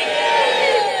ঠিক?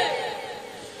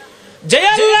 যে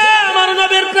আল্লাহ আমার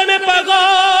নবীর প্রেমে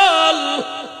পাগল,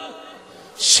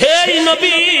 সেই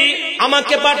নবী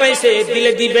আমাকে পাঠাইছে।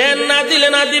 দিলে দিবেন, না দিলে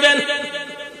না দিবেন।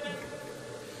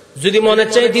 যদি মনে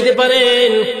চাই দিতে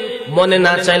পারেন, মনে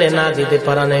না চাইলে না দিতে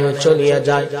পারা নাই, চলিয়া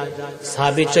যায়।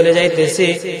 সাহাবী চলে যাইতেছে,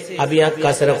 আবি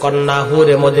আক্কাসের কন্যা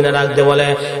হুরে মদিনা রাখতে বলে,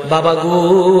 বাবা গো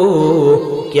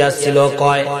কি আসছিল?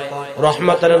 কয়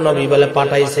রহমতের নবী বলে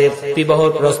পাঠাইছে বিবাহ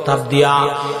প্রস্তাব দিয়া।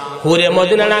 হুরে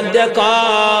মদিনা রাখ দিয়া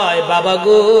কয়, বাবা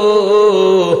গো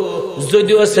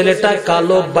যদিও ছেলেটা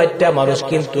কালো বাইটটা মানুষ,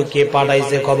 কিন্তু কে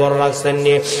পাঠাইছে খবর রাখছেন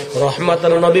নি?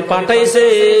 রহমতের নবী পাঠাইছে।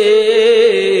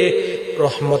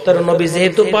 রহমতের নবী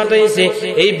যেহেতু পাঠাইছে,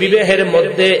 এই বিবাহের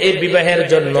মধ্যে, এই বিবাহের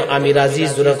জন্য আমি রাজি।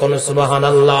 জোরে কোন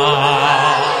সুবহানাল্লাহ।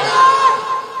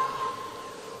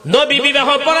 নবী বিবাহ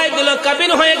পড়াই দিল,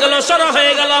 কাবিন হয়ে গেল, সর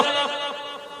হয়ে গেল।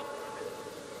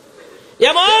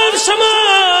 এমন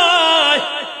সময়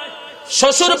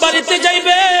শ্বশুর বাড়িতে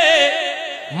যাইবে,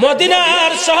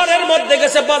 মদিনার শহরের মধ্যে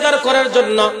গেছে বাজার করার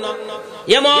জন্য।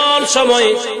 এমন সময়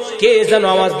কে যেন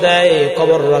আওয়াজ দেয়,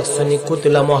 খবর রাখছনি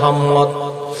কুতিলা মুহাম্মদ।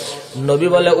 নবী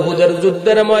বলে উহুদের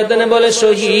যুদ্ধের ময়দানে বলে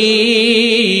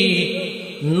শহীদ।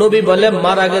 নবী বলে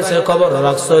মারা গেছে, খবর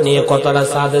রাখছো? নিয়ে কথাটা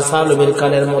সাদে সালবীর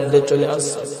কানের মধ্যে চলে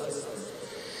আসছে।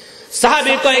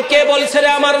 সাহাবী কয়, কে বলছে রে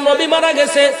আমার নবী মারা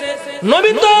গেছে?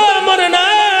 নবী তো মরে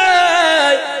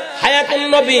নাই, হায়াতুন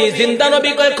নবী, জিন্দা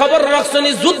নবী। কয় খবর রাখছো?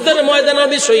 নি যুদ্ধের ময়দানে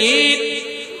নবী শহীদ।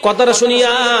 কথাটা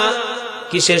শুনিয়া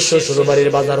কিসের শ্বশুর বাড়ির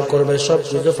বাজার করবে সব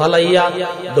কিছু ফালাইয়া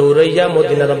দৌড়াইয়া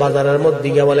মদিনার বাজারের মধ্যে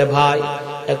গিয়ে বলে, ভাই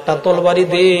একটা তলবারি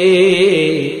দে,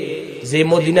 যে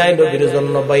মদিনায় নবীর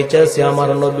জন্য বাইচা আছে আমার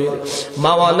নবীর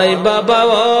মাওয়া নাই, বাবা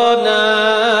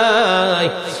নাই,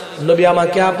 নবী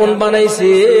আমাকে আপন বানাইছে।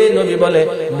 নবী বলে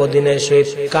মদিনায় শহীদ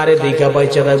কারে দেখা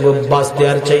বাইচা থাকবো, বাঁচতে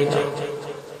আর চাই না।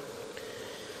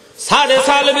 সাড়ে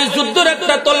সালবী যুদ্ধের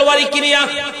একটা তলবারি কিনিয়া,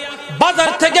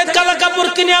 বাজার থেকে কালা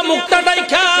কাপড় কিনিয়া, মুখটা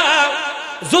ডাইখা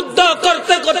যুদ্ধ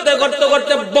করতে করতে করতে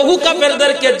করতে বহু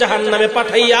কাফেরদেরকে জাহান্নামে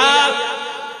পাঠাইয়া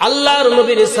আল্লাহর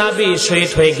নবীর সাহাবী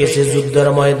শহীদ হয়ে গেছে যুদ্ধের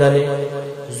ময়দানে।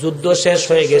 যুদ্ধ শেষ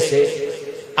হয়ে গেছে,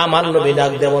 আমার নবী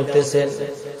ডাক দিয়ে বলতেছেন,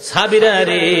 সাহাবীরা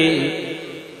রে,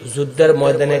 যুদ্ধের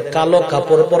ময়দানে কালো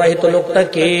কাপড় পরাহিত লোকটা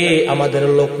কে? আমাদের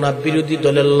লোক না, বিরোধী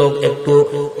দলের লোক।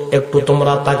 একটু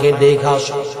তোমরা তাকে দেখা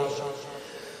আসো।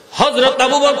 হযরত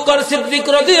আবু বকর সিদ্দিক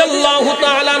রাদিয়াল্লাহু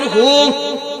তাআলা আনহু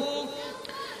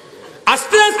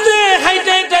আস্তে আস্তে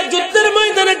হাইটা হাইটা যুদ্ধের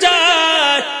ময়দানে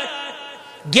যায়,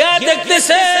 গিয়া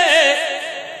দেখতেছে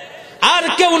আর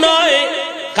কেউ নয়,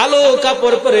 কালো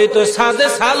কাপড় পরে তো সাদে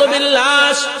সালবীর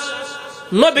লাশ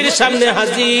নবীর সামনে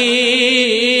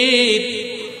হাজির।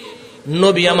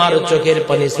 নবী আমার চোখের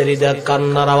পানি ছেড়ে দেয়া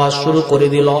কান্নার আওয়াজ শুরু করে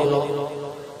দিল।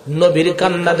 নবীর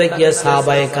কান্না দেখিয়া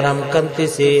সাহাবায়ে কেরাম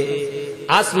কাঁদতেছে,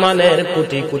 আসমানের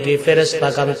কোটি কোটি ফেরেশতা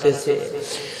কাঁদতেছে।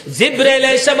 জিবরাইল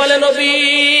এসে বলে, নবী,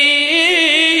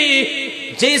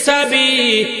 যে সাহাবী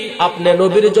আপনি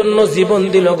নবীর জন্য জীবন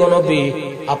দিল গো নবী,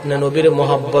 আপনি নবীর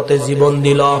মহব্বতে জীবন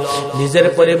দিল, নিজের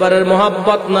পরিবারের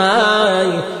মহব্বত নাই,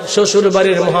 শ্বশুর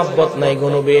বাড়ির মহব্বত নাই গো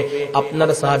নবী, আপনার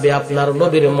সাহাবী আপনার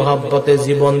নবীর মহব্বতে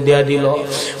জীবন দিয়া দিল।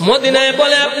 মদিনায়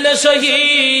বলে আপনি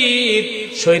শহীদ,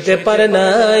 সইতে পারে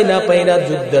নাই, না পাই না,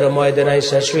 যুদ্ধের ময়দানে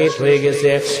এসে শহীদ হয়ে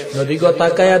গেছে। নবী গো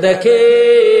তাকায়া দেখে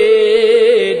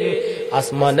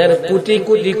আসমানের কোটি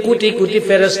কোটি কোটি কোটি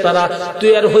ফেরেশতারা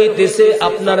তৈয়ার হইতেছে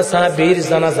আপনার সাহাবীর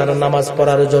জানাজার নামাজ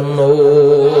পড়ার জন্য।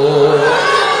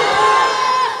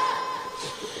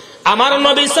 আমার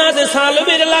নবী সাদে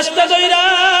সালবীর লাশটা ধইরা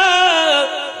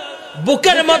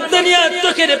বুকের মধ্যে নিয়ে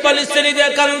চোখের পানি ছেড়ে দিয়ে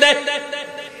কান্দে।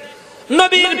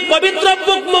 নবীর পবিত্র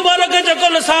বুক মুবারকে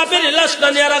যখন সাহাবীর লাশটা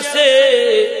নিয়ে রাখছে,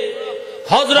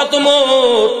 হযরত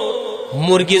ওমর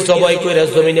মুরগি জবাই করে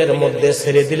জমিনের মধ্যে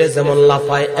ছেড়ে দিলে যেমন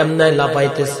লাফায়, এমনি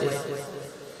লাফাইতেছে।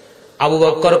 আবু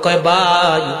বকর কয়,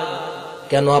 ভাই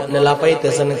কেন আপনি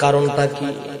লাফাইতেছেন, কারণটা কি?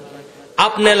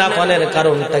 আপনি লাফানোর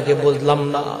কারণটা কি বুঝলাম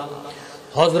না।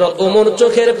 হযরত ওমর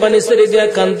চোখের পানি ছেড়ে দিয়ে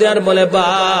কান্দে আর বলে,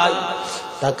 ভাই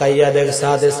তাকাইয়া দেখ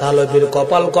সাদে সালবীর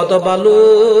কপাল কত ভালো,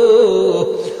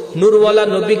 নূরওয়ালা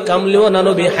নবী, কামলিওয়ালা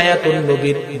নবী, হায়াতুন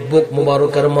নবীর বুক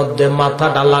মুবারকের মধ্যে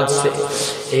মাথাটা লাগছে।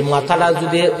 এই মাথাটা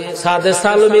যদি সাদে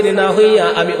সালমির না হইয়া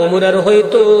আমি ওমরের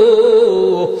হইতো,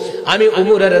 আমি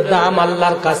ওমরের দাম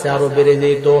আল্লাহর কাছে আরো বেড়ে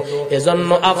যেত। এজন্য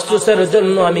আফসোসের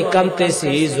জন্য আমি কাঁদতেছি।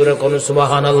 জোরে কোন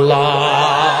সুবহানাল্লাহ।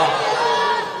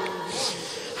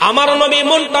 আমার নবী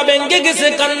মনটা ভেঙে গেছে,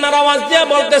 কান্নার আওয়াজ দিয়ে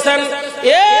বলতেছেন,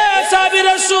 এ সাহাবী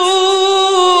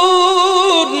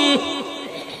রাসূল,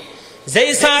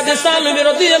 যেই সাদে সালমি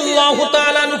রাদিয়াল্লাহু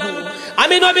তাআলা আনহু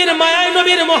আমি নবীর মায়ায়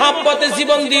নবীর মহব্বতে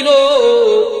জীবন দিল,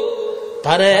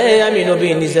 তারে আমি নবী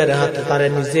নিজের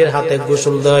হাতে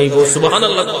গোসল দেব।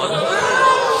 সুবহানাল্লাহ।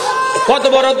 কত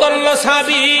বড় দল্ল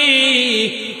সাহাবী,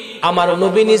 আমার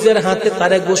নবী নিজের হাতে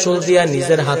তারে গোসল দিয়া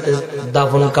নিজের হাতে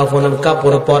দাফন কাফনের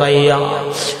কাপড় পরাইয়া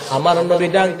আমার নবী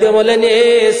ডাক দিয়ে বলেন, এ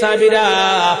সাহাবীরা,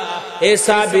 এ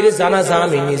সাহাবীর জানাজা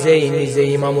আমি নিজে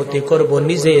ইমামতি করব,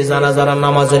 নিজে জানাজার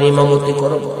নামাজের ইমামতি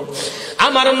করব।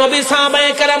 আমার নবী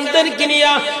সাহাবায়ে কেরামদেরকে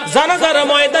নিয়া জানাজার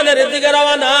ময়দানের দিকে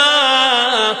রওনা।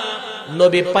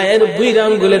 নবী পায়ের বুইরা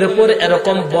আঙ্গুলের উপর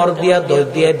এরকম বর দিয়া দর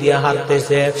দিয়া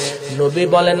হাঁটতেছে। নবী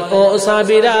বলেন, ও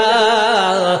সাহাবীরা,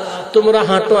 তোমরা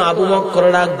হাঁটো। আবু বকর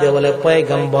ডাক দিয়ে বলে,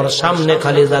 পয়গম্বর, সামনে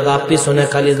খালি জায়গা, পিছনে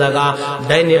খালি জায়গা,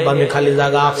 ডাইনে বামে খালি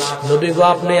জায়গা। নবী গো,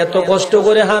 আপনি এত কষ্ট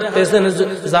করে হাঁটতেছেন,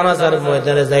 জানাজার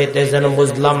ময়দানে যাইতেছেন,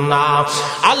 বুঝলাম না।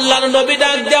 আল্লাহর নবী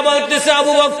ডাক দিয়ে বলতেছে,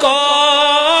 আবু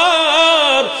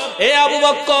বকর, এ আবু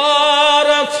বকর,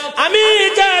 আমি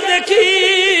যা দেখি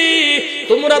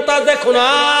তোমরা তা দেখো না।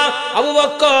 আবু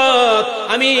বকর,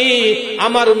 আমি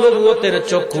আমার নবুয়তের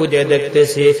চক্ষু দিয়ে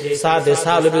দেখতেছি সাদে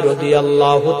সালবি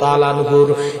রাদিয়াল্লাহু তাআলা আনহুর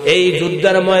এই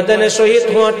যুদ্ধের ময়দানে শহীদ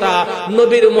হওয়াটা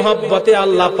নবীর মুহাব্বতে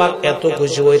আল্লাহ পাক এত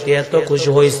খুশি হইছে।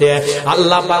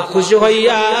 আল্লাহ পাক খুশি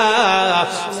হইয়া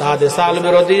সাদে সালবি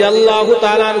রাদিয়াল্লাহু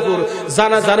তাআলা আনহুর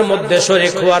জানাজার মধ্যে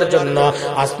শরীক হওয়ার জন্য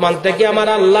আসমান থেকে আমার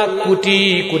আল্লাহ কোটি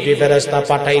কোটি ফেরেশতা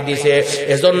পাঠাই দিয়েছে।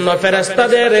 এজন্য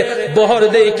ফেরেশতাদের বহর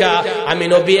দেখা আমি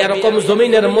নবী এরকম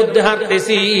জমিনের মধ্যে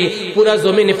হাঁটতেছি, পুরা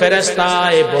জমিন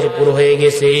ফেরেশতায় ভরপুর হয়ে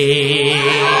গেছে।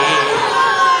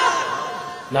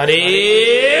 নারে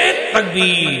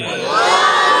তাকবীর,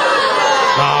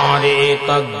 নারে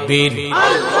তাকবীর।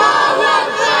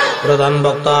 প্রধান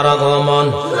বক্তার আগমন,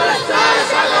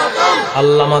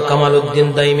 আল্লামা কামাল উদ্দিন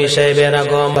দাইমি সাহেবের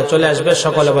আগমন। চলে আসবে,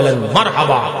 সকলে বলেন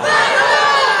মারহাবা।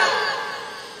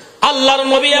 আল্লাহর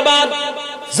নবী আবার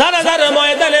জানাজার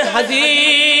ময়দানে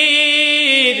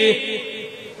হাজির।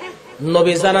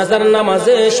 নবী জানাজার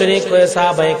নামাজে শরীক হয়ে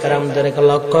সাহাবায়ে কেরামদেরকে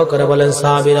লক্ষ্য করে বলেন,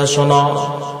 সাহাবীরা শোনো,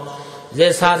 যে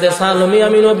সাদে সালমি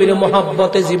আমি নবীর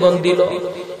মুহাব্বতে জীবন দিল,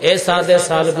 এ সাদে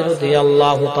সালমি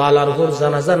রাদিয়াল্লাহু তাআলার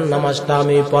জানাজার নামাজটা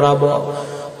আমি পড়াবো।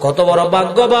 কত বড়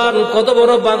ভাগ্যবান, কত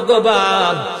বড়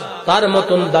ভাগ্যবান, তার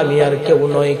মতন দামি আর কেউ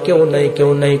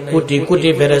নাই। কোটি কোটি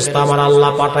ফেরেশতা আমার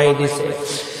আল্লাহ পাঠাই দিছে।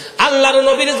 আল্লাহর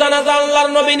নবীর জানাজা আল্লাহর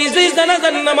নবী নিজেই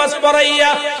জানাজার নামাজ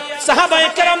পড়াইয়া সাহাবায়ে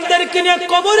কেরামদেরকে নিয়ে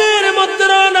কবরের মধ্যে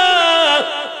রওনা।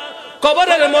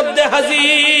 কবরের মধ্যে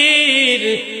হাজির।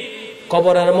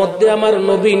 কবরের মধ্যে আমার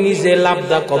নবী নিজে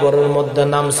লাবদা কবরের মধ্যে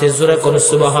নামছে। জোরে কোন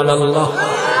সুবহানাল্লাহ।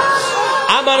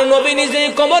 আমার নবী নিজেই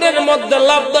কবরের মধ্যে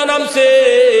লাবদা নামছে।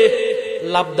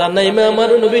 লাবদা নাইমে আমার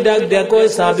নবী ডাক দেয়া কয়,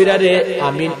 সাহাবীরা রে,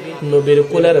 আমি নবীর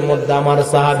কোলের মধ্যে আমার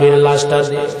সাহাবীর লাশটা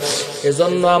দে।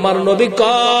 এজন্য আমার নবী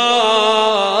কয়,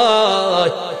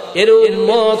 এর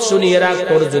উম্মত শুনিয়ে রাখ,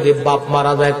 তোর যদি বাপ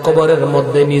মারা যায় কবরের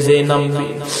মধ্যে নিজেই নামবি,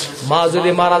 মা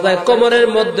যদি মারা যায় কবরের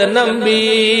মধ্যে নামবি।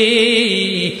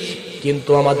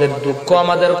 কিন্তু আমাদের দুঃখ,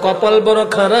 আমাদের কপাল বড়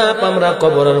খারাপ, আমরা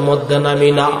কবরের মধ্যে নামি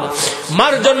না।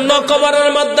 মার জন্য কবরের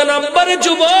মধ্যে নামবার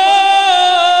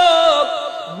যুবক,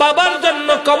 বাবার জন্য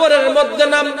কবরের মধ্যে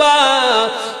নামবা।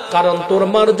 কারণ তোর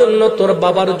মার জন্য, তোর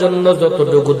বাবার জন্য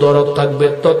যতটুকু দরদ থাকবে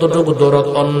ততটুকু দরদ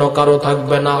অন্য কারো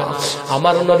থাকবে না।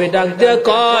 আমার নবী ডাক দিয়ে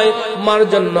কয়, মার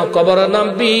জন্য কবরে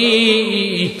নামবি,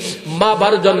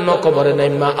 বাবার জন্য কবরে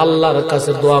নামবা, আল্লাহর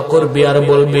কাছে দোয়া করবি আর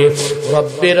বলবি,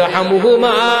 রব্বির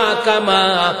হামহুমা কামা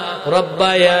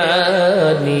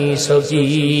রব্বায়ানি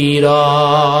সগীরা,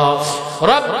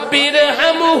 রব্বির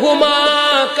হামহুমা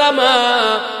কামা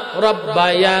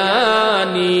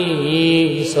রব্বায়ানি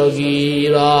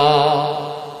সগীরা।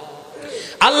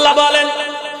 আল্লাহ বলেন,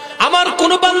 আমার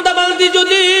কোন বান্দা বান্দি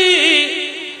যদি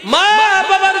মা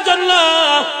বাবার জন্য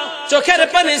চোখের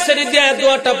পানি ছেড়ে দিয়ে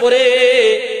দোয়াটা পড়ে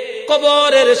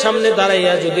কবরের সামনে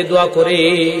দাঁড়াইয়া যদি দোয়া করে,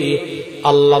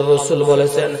 আল্লাহর রাসূল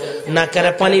বলেছেন, নাকের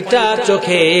পানিটা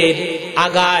চোখের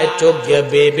আগায়, চোখ দিয়ে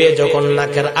বেবে যখন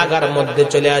নাকের আগার মধ্যে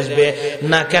চলে আসবে,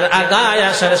 নাকের আগায়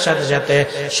আসার সাথে সাথে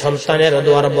সন্তানের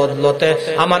দোয়ার বদলতে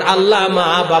আমার আল্লাহ মা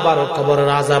বাবার কবরের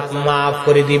আযাব মাফ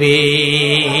করে দিবে।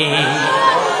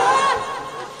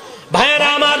 ভাইরা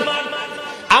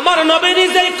আমার আমার নবী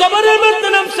নিজেই কবরের মধ্যে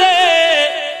নামছে।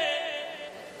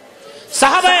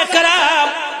 সাহাবায়ে কেরাম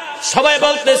সবাই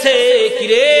বলতেছে,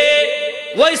 কিরে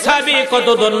ওই সাহাবী কত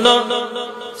ধন্য,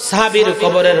 সাহাবীর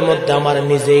কবরের মধ্যে আমার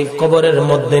নিজেই কবরের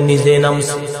মধ্যে নিজে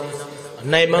নামছে।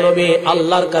 নাইমা নবী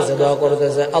আল্লাহর কাছে দোয়া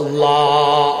করতেছে,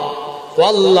 আল্লাহ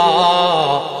আল্লাহ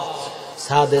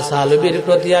সাদে সালবীর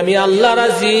প্রতি আমি আল্লাহ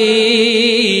রাজি,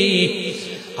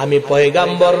 আমি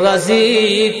পয়গাম্বর রাজি,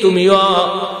 তুমিও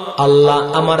আল্লাহ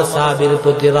আমার সাহাবীর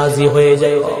প্রতি রাজি হয়ে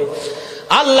যাও।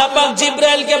 আল্লাহ পাক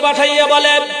জিবরাইলকে পাঠাইয়া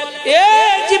বলেন, এ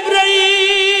জিবরাইল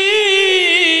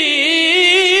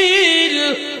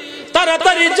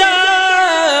তাড়াতাড়ি যা,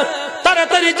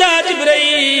 তাড়াতাড়ি যা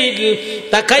জিবরাইল,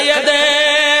 তাকাইয়া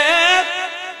দেখ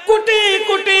কোটি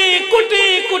কোটি কোটি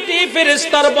কোটি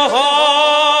ফেরেশতার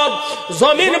বহর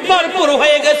জমিন ভরপুর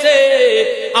হয়ে গেছে।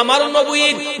 আমার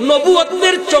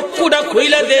নবুয়তের চক্ষুটা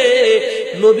খুইলা দে।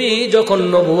 নবী যখন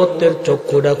নবুয়তের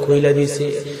চক্ষুটা খুইলা দিছে,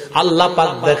 আল্লাহ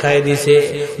পাক দেখায় দিছে।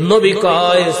 নবী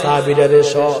কয়, সাহাবীরা রে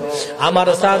সব আমার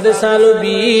সাদে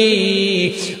সালবী,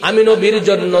 আমি নবীর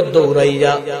জন্য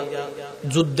দৌড়াইয়া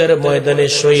যুদ্ধের ময়দানে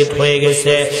শহীদ হয়ে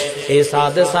গেছে। এই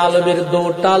সাদে সালবীর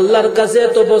দৌড়টা আল্লাহর কাছে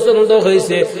এত পছন্দ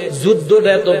হয়েছে, যুদ্ধটা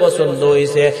এত পছন্দ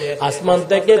হয়েছে, আসমান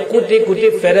থেকে কোটি কোটি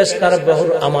ফেরেশতার বহর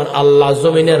আমার আল্লাহ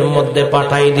জমিনের মধ্যে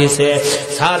পাঠাই দিছে।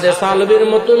 সাদে সালবীর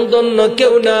মতন ধন্য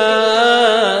কেউ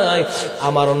নাই।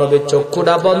 আমার নবী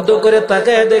চক্ষুটা বন্ধ করে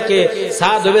তাকায় দেখে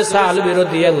সাদে সালবী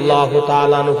রাদিয়াল্লাহু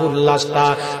তাআলা আনহুর লাশটা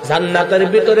জান্নাতের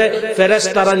ভিতরে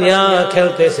ফেরেশতারা নিয়ে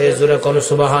খেলতেছে। জোরে কোন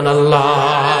সুবহানাল্লাহ।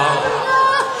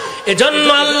 এজন্য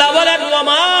আল্লাহ বলেন,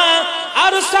 ওয়ামা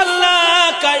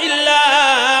আরসালনাকা ইল্লা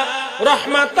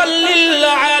রাহমাতাল লিল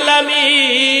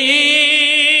আলামিন।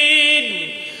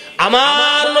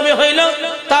 আমার নবী হইল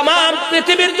তামাম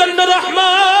পৃথিবীর জন্য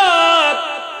রহমত,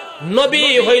 নবী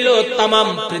হইল তামাম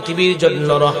পৃথিবীর জন্য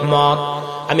রহমত।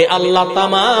 আমি আল্লাহ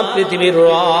তামাম পৃথিবীর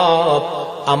রব,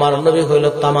 আমার নবী হইল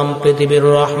তামাম পৃথিবীর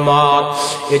রহমত।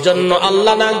 এজন্য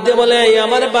আল্লাহ ডাক দিয়ে বলে,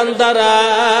 আমার বান্দারা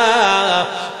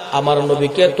আমার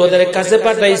নবীকে তোদের কাছে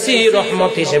পাঠাইছি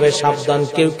রহমত হিসেবে, সাবধান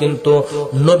কেউ কিন্তু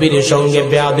নবীর সঙ্গে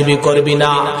বেয়াদবি করবি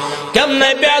না। কেমনে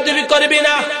বেয়াদবি করবি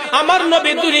না? আমার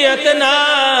নবী দুনিয়াতে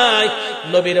নাই।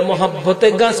 নবীর মহব্বতে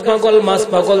গাছ পাগল, মাছ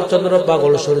পাগল, চন্দ্র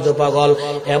পাগল, সূর্য পাগল,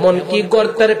 এমন কি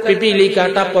গর্তের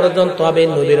পিপিলিকাটা পর্যন্ত হবে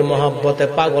নবীর মহব্বতে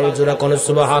পাগল। জোরে কোন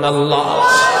সুবহানাল্লাহ।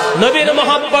 নবীর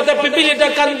মহব্বতে পিপিলিটা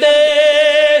কান্দে,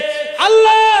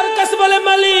 আল্লাহর কাছে বলে,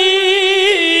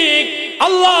 মালিক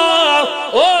আল্লাহ,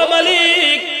 ও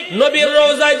মালিক, নবীর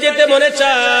রওজায় যেতে মনে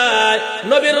চায়,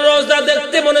 নবীর রওজা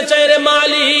দেখতে মনে চায় রে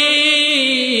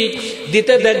মালিক,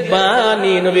 দিতে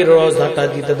দেখবানি, নবীর রওজাটা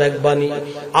দিতে দেখবানি।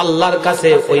 আল্লাহর কাছে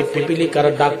ওই পিপিলিকার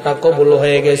ডাকটা কবুল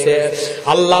হয়ে গেছে।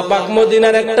 আল্লাহ পাক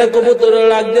মদিনার একটা কবুতর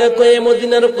ডাক দিয়ে কয়ে,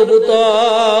 মদিনার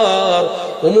কবুতর,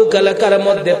 অমুক এলাকার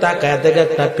মধ্যে তাকায় দেখে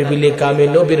একটা পিপিলিকা আমি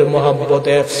নবীর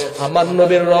মহব্বতে আমার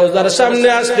নবীর রওজার সামনে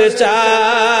আসতে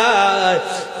চায়।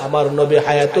 আমার নবী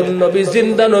হায়াতুন নবী,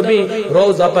 জিন্দা নবী,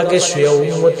 রওজা পাকে শুয়ে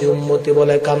উম্মতি উম্মতি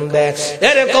বলে কান্দে।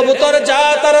 এরে কবুতর যা,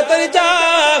 তাড়াতাড়ি যা।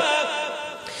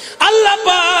 আল্লাহ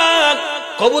পাক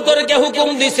কবুতরকে হুকুম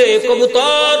দিছে,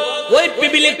 কবুতর ওই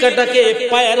পিপিলিকাটাকে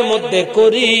পায়ের মধ্যে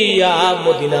করিয়া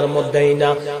মদিনার মধ্যে না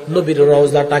নবীর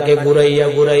রওজাটাকে ঘুরাইয়া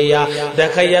ঘুরাইয়া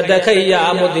দেখাইয়া দেখাইয়া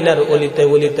মদিনার অলিতে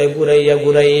গলিতে ঘুরাইয়া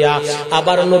ঘুরাইয়া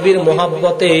আবার নবীর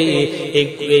মহব্বতে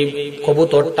এই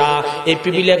কবুতরটা এই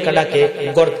পিপিলিকাটাকে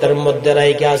গর্তের মধ্যে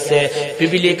রাইখে আছে।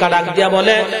 পিপিলিকা ডাক দিয়া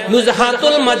বলে,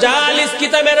 নুজহাতুল মাজালিস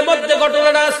কিতাবের মধ্যে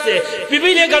ঘটনাটা আছে।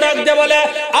 পিপিলিকা ডাক দিয়া বলে,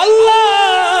 আল্লাহ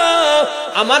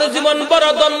আমার জীবন বড়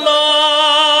ধন্য,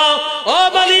 ও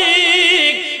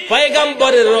মালিক,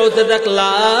 পয়গম্বরের রওজা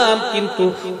দেখলাম কিন্তু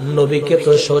নবীকে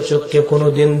তো সচক্ষে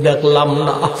কোনোদিন দেখলাম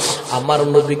না। আমার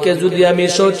নবীকে যদি আমি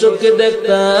সচক্ষে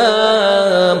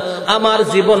দেখতাম আমার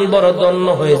জীবন বড় ধন্য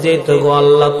হয়ে যেত গো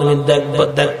আল্লাহ, তুমি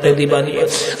দেখতে দিবানি।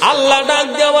 আল্লাহ ডাক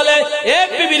দিয়া বলে, এ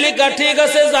পিপিলিকা ঠিক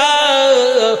আছে যা,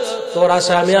 তোর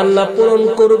আশা আমি আল্লাহ পূরণ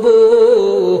করব।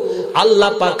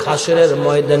 আল্লাহ পাক হাসরের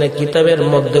ময়দানে কিতাবের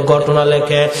মধ্যে ঘটনা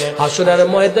লেখে, হাসরের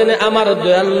ময়দানে আমার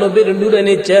দয়াল নবীর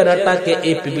নূরানী চেহারাটাকে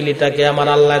এই পিপিলিটাকে আমার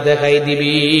আল্লাহ দেখাই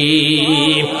দিবি।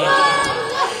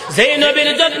 যেই নবীর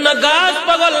জন্য গাছ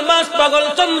পাগল, মাছ পাগল,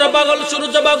 চন্দ্র পাগল,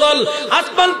 সূর্য পাগল,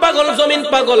 আসমান পাগল, জমিন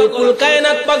পাগল, কুল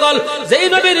কায়নাত পাগল, যেই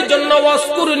নবীর জন্য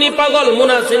ওয়াসকুরনি পাগল,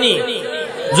 মুনাসিনি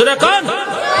জোরে কোন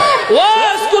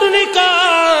ওয়াসকুরনি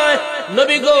কয়,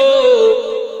 নবী গো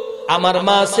আমার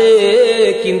মা আছে,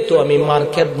 কিন্তু আমি মার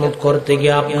খেদমত করতে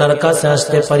গিয়ে আপনার কাছে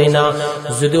আসতে পারি না।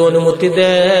 যদি অনুমতি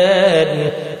দেন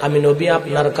আমি নবী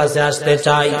আপনার কাছে আসতে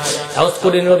চাই। আওয়াজ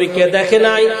করে নবীকে দেখে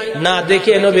নাই, না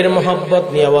দেখে নবীর মোহাব্বত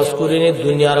নিয়ে আওয়াজ করে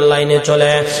দুনিয়ার লাইনে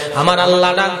চলে। আমার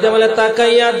আল্লাহ ডাক দে বলে,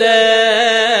 তাকাইয়া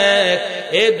দেখ,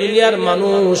 এ দুনিয়ার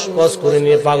মানুষ পজ করে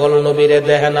নিয়ে পাগল নবীরে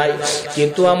দেখে নাই,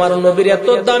 কিন্তু আমার নবীর এত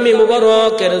দামি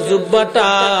মুবারকের জুব্বাটা,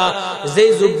 যে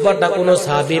জুব্বাটা কোনো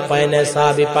সাহাবী পায় না,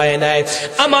 সাহাবী পায় নাই।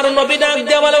 আমার নবী ডাক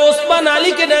দিয়ে বলে, ওসমান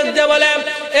আলীকে ডাক দিয়ে বলে,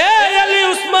 এ আলী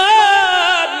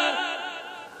উসমান,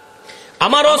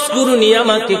 আমার অস্কুরুনি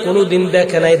আমাকে কোনদিন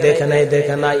দেখে নাই, দেখে নাই,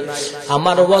 দেখে নাই।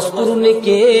 আমার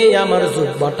অস্কুরুনিকে আমার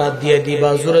জুব্বাটা দিয়ে দিবা।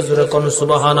 জোরে জোরে কোন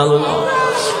সুবহানাল্লাহ।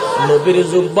 নবীর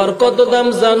জুব্বার কত দাম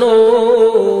জানো?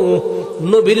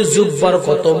 নবীর জুব্বার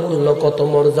কত মূল্য, কত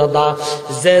মর্যাদা।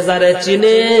 যে যারে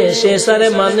চিনে সে সারে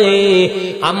মানে।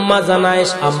 আম্মা জানায়,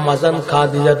 আম্মা জান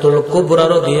খাদিজাতুল কুবরা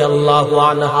রাদিয়াল্লাহু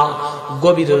আনহা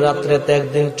গভীর রাত্রেতে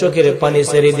একদিন চোখের পানি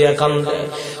ছেড়ে দিয়ে কান্দে।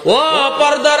 ও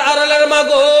পর্দার আড়ালের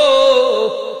মাগো,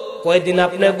 কয়দিন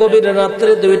আপনি গভীর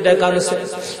রাত্রে দুইটা কানছে?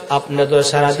 আপনি তো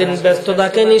সারাদিন ব্যস্ত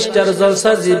থাকেন স্টার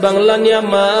জলসা জি বাংলা নিয়ে।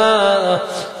 মা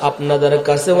আপনাদের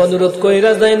কাছে অনুরোধ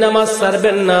কইরা যাই, নামাজ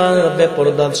ছাড়বেন না,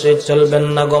 বেপরদার সে চলবেন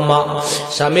না গো মা।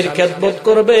 স্বামীর খেদমত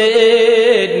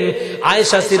করবেন।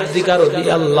 আয়েশা সিদ্দিকা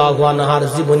রাদিয়াল্লাহু আনহার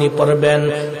জীবনী পড়বেন,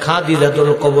 খাদিজাতুল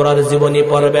কুবরার জীবনী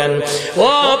পড়বেন। ও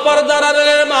পর্দার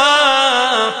আড়ালের মা,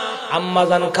 আম্মা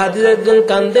জান খাদিজা একজন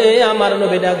কান্দে। আমার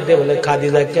নবী ডাক দে বলে,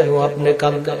 খাদিজা কেন আপনি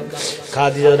কান্দেন?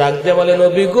 খাদিজা ডাক দে বলে,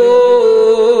 নবী গো,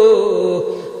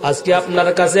 আজকে আপনার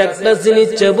কাছে একটা জিনিস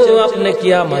চাইবো, আপনি কি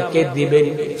আমাকে দিবেন?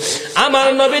 আমার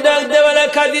নবী ডাক দে বলে,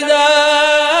 খাদিজা,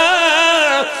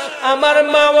 আমার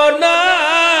মাও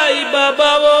নাই,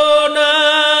 বাবাও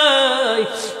নাই।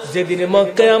 যেদিন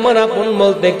মক্কায় আমার আপন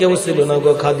বলতে কেউ ছিল না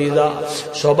গো খাদিজা,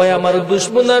 সবাই আমার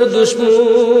দুশমন আর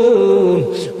দুশমন।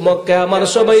 মক্কায় আমার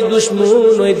সবাই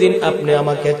দুশমন। ওই দিন আপনি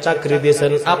আমাকে চাকরি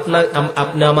দিয়েছেন,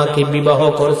 আপনি আমাকে বিবাহ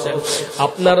করছেন,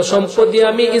 আপনার সম্পত্তি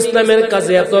আমি ইসলামের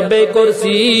কাজে এত ব্যয়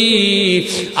করছি,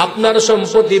 আপনার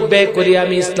সম্পত্তি ব্যয় করি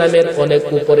আমি ইসলামের অনেক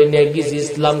উপরে নিয়ে গেছি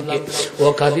ইসলামকে। ও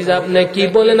খাদিজা, আপনি কি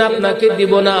বলেন? আপনাকে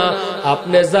দিব না,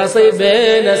 আপনি যা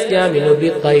চাইবেন আজকে আমি নবী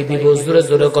তাই দিব। জোরে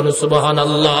জোরে কোন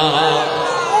সুবহানাল্লাহ।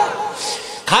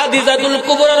 খাদিজাতুল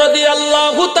কুবরা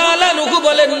রাদিয়াল্লাহু তাআলা আনহা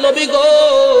বলেন, নবী গো,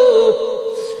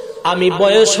 আমি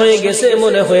বয়স হয়ে গেছে,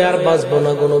 মনে হয় আর বাঁচবো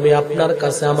না গো নবী, আপনার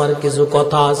কাছে আমার কিছু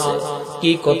কথা আছে।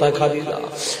 কি কথা খাদিজা?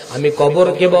 আমি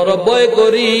কবরকে বড় ভয়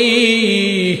করি।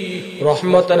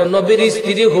 রহমতের নবীর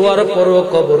স্ত্রী হওয়ার পরও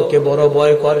কবরকে বড়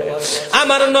ভয় করে।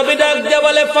 আমার নবী ডাক দিয়ে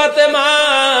বলে, ফাতেমা,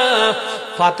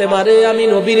 ফাতেমারে, আমি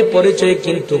নবীর পরিচয়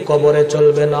কিন্তু কবরে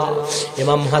চলবে না।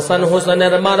 ইমাম হাসান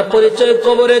হোসেনের মার পরিচয়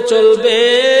কবরে চলবে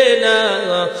না।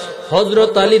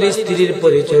 হযরত আলীর স্ত্রীর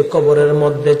পরিচয় কবরের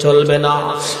মধ্যে চলবে না।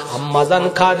 আম্মা জান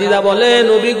খাদিজা বলে,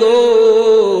 নবী গো,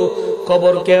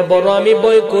 কবরকে বড় আমি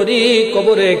ভয় করি।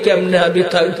 কবরে কেমনে আমি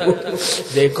থাকবো?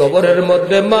 যে কবরের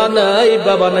মধ্যে মা নাই,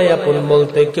 বাবা নাই, আপন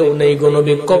বলতে কেউ নেই গো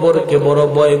নবী, কবরকে বড়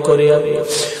ভয় করি আমি।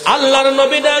 আল্লাহর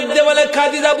নবী ডাক দিয়ে বলে,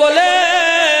 খাদিজা বলে,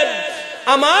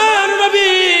 আমার নবী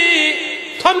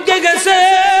থমকে গেছে।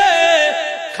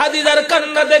 খাদিজার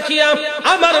কান্না দেখিয়া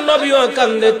আমার নবীও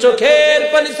কান্দে, চোখের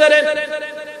পানি ছেড়ে।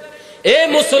 এ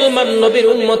মুসলমান নবীর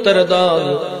উম্মতের দল,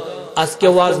 আজকে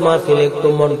ওয়াজ মাহফিলে একটু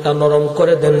মনটা নরম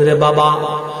করে দেন রে বাবা।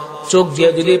 চোখ দিয়ে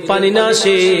যদি পানি না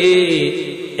আসে,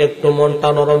 একটু মনটা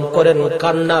নরম করেন,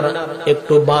 কান্নার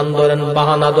একটু বান ধরেন,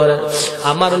 বাহানা ধরেন।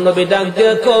 আমার নবী ডাক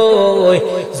দিয়ে কই,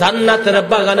 জান্নাতের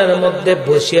বাগানের মধ্যে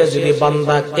বসিয়া যদি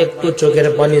বান্দা একটু চোখের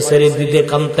পানি ছেড়ে দিতে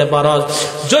কাঁদতে পারস,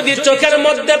 যদি চোখের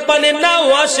মধ্যে পানি নাও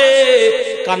আসে,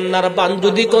 কান্নার বান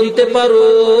যদি কমতে পারো,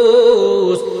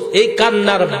 এই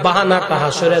কান্নার বাহানাটা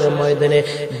হাসরের ময়দানে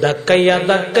ধাক্কাইয়া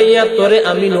ধাক্কাইয়া তোরে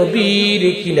আমি নবীর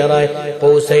কিনারায়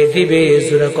পৌঁছাই দিবে।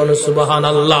 জোরে কোন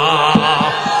সুবহানাল্লাহ।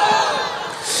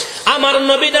 আমার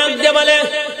নবী ডাক দিয়ে বলে,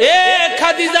 এ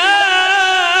খাদিজা,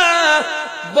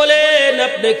 বলেন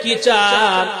আপনি কি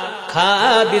চান?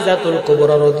 খাদিজাতুল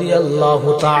কুবরা রাদিয়াল্লাহু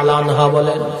তাআলা আনহা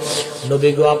বলেন, নবী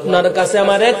গো, আপনার কাছে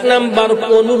আমার এক নাম্বার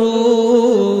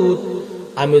অনুরোধ,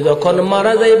 আমি যখন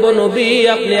মারা যাইব নবী,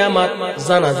 আপনি আমার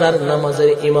জানাজার নামাজের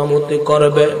ইমামতি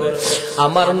করবেন।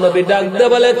 আমার নবী ডাক দিয়ে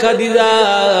বলে, খাদিজা,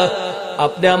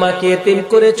 আপনি আমাকে এতিম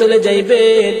করে চলে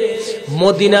যাইবেন,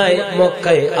 মদিনায়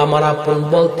মক্কায় আমার আপন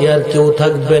বলতে আর কেউ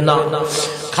থাকবে না।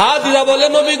 খাদিজা বলে,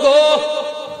 নবী গো,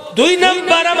 দুই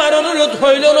নাম্বার আমার অনুরোধ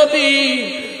হইল নবী,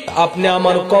 আপনি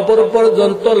আমার কবর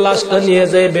পর্যন্ত লাশটা নিয়ে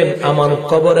যাইবেন, আমার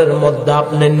কবরের মধ্যে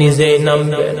আপনি নিজেই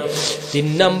নামবেন। 3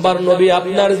 নাম্বার নবী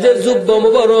আপনার যে জুব্বা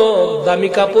মুবারক দামি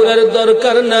কাপড়ের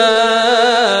দরকার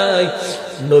নাই,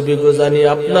 নবী গো জানি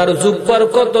আপনার জুব্বার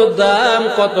কত দাম,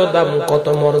 কত দাম, কত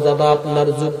মর্যাদা আপনার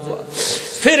জুব্বা।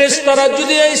 ফেরেশতারা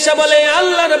যদি এসে বলে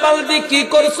আল্লাহর বালদি কি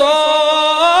করছো,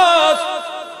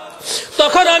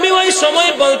 তখন আমি ওই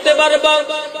সময় বলতে পারবো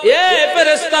এ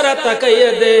ফেরেশতারা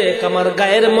তাকাইয়া দেখ আমার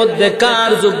গায়ের মধ্যে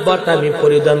কার জুব্বাটা আমি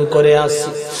পরিধান করে আছি।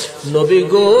 নবী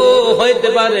গো হইতে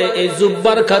পারে এই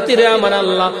জুব্বার খাতিরে আমার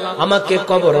আল্লাহ আমাকে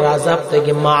কবরের আযাব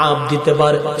থেকে মাফ দিতে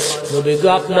পারে। নবী গো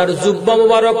আপনার জুব্বা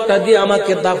মুবারকটা দিয়ে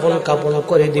আমাকে দাফন কাফন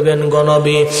করে দিবেন গো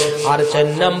নবী। আর 4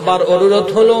 নাম্বার অনুরোধ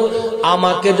হলো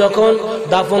আমাকে যখন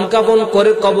দাফন কাফন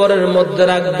করে কবরের মধ্যে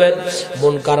রাখবেন,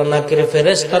 মুনকার নাকির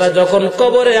ফেরেশতারা যখন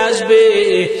কবরে আসবে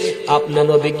আপনি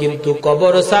নবী কিন্তু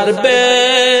কবর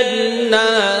ছাড়বেন না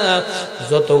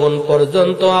যতক্ষণ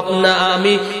পর্যন্ত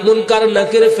আমি মুনকার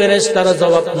নাকির ফেরেশতারা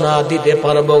জবাব না দিতে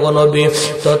পারবো গো নবী,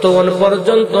 ততক্ষণ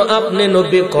পর্যন্ত আপনি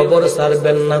নবী কবর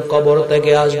ছাড়বেন না, কবর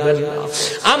থেকে আসবেন না।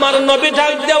 আমার নবী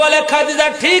ডাক দিয়ে বলে খাদিজা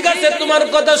ঠিক আছে তোমার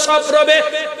কথা সব রবে।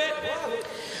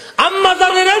 আম্মা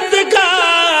জানের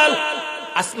ইন্তেকাল,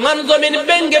 আসমান জমিন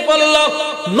ভেঙে পড়ল,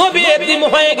 নবী এতিম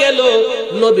হয়ে গেল,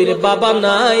 নবীর বাবা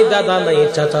নাই, দাদা নাই,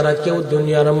 চাচারা কেউ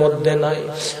দুনিয়ার মধ্যে নাই।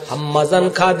 আম্মা জান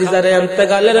খাদিজার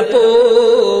ইন্তেকালের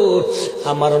পর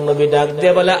আমার নবী ডাক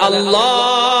দিয়ে বলে আল্লাহ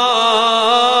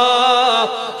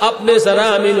আপনি ছাড়া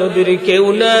আমি নবীর কেউ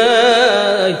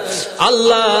নাই,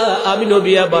 আল্লাহ আমি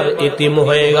নবী আবার এতিম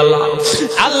হয়ে গেলাম।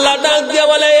 আল্লাহ ডাক দিয়ে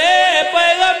বলে এ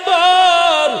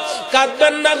পয়গম্বর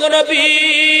কাঁদবেন না গো নবী,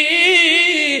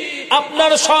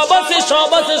 আপনার সব আছে, সব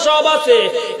আছে, সব আছে।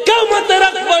 কিয়ামতের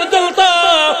আগ পর্যন্ত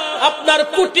আপনার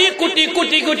কোটি কোটি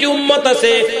কোটি কোটি উম্মত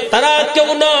আছে, তারা কেউ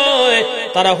নয়,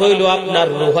 তারা হইল আপনার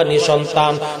রুহানি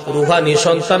সন্তান। রুহানি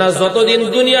সন্তান যতদিন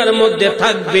দুনিয়ার মধ্যে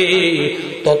থাকবে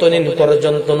ততদিন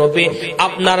পর্যন্ত নবী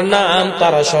আপনার নাম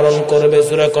তারা স্মরণ করবে।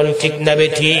 জোরে কোন ঠিক না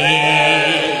বেঠি?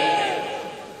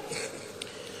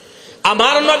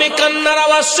 আমার নবী কান্নার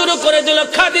আওয়াজ শুরু করে দিল,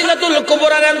 খাদিজাতুল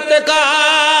কুবরার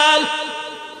ইন্তেকাল।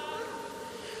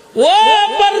 ও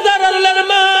পর্দার আল্লাহর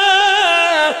মা,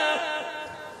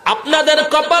 আপনাদের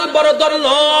কপাল বড় ধন্য,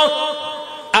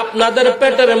 আপনাদের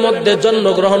পেটের মধ্যে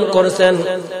জন্মগ্রহণ করেছেন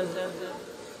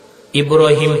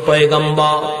ইব্রাহিম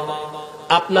পয়গম্বর,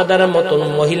 আপনাদের মতন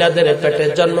মহিলাদের পেটে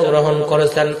জন্মগ্রহণ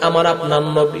করেছেন আমার আপনার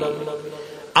নবী,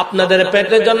 আপনাদের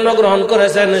পেটে জন্মগ্রহণ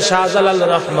করেছেন শাহজালাল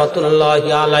রহমাতুল্লাহি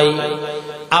আলাইহি,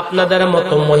 আপনাদের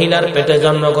মতো মহিলার পেটে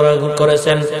জন্মগ্রহণ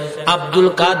করেছেন আব্দুল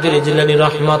কাদের জিলানী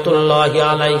রহমাতুল্লাহি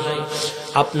আলাইহি।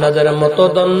 আপনাদের মতো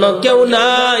ধন্য কেউ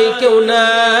নাই, কেউ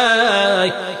নাই।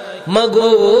 মাগো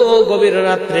গভীর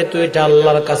রাত্রে তুইটা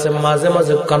আল্লাহর কাছে মাঝে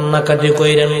মাঝে কান্নাকাটি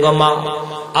কইরেন গো মা।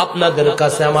 আপনাদের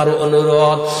কাছে আমার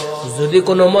অনুরোধ, যদি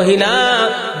কোনো মহিলা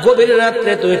গভীর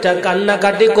রাত্রে তুইটা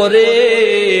কান্নাকাটি করে,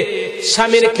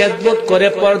 স্বামীর খেদমত করে,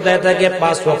 পর্দায় থাকে,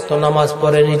 5 ওয়াক্ত নামাজ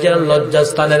পড়ে, নিজের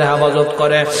লজ্জাস্থানের হেফাজত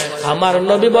করে, আমার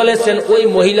নবী বলেছেন ওই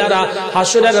মহিলারা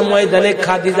হাসরের ময়দানে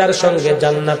খাদিজার সঙ্গে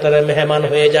জান্নাতের মেহমান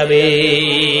হয়ে যাবে।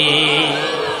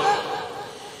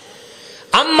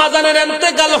 আম্মা জানের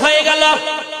ইন্তেকাল হয়ে গেল,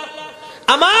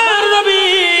 আমার নবী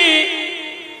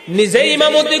নিজে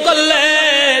ইমামতি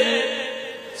করলেন।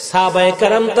 সাহাবায়ে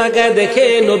কেরাম তাকে দেখে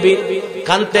নবী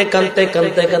কাঁদতে কাঁদতে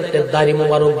কাঁদতে কাঁদতে দাড়ি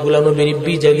মোবারক গুলা নবীর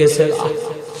ভিজে গেছে।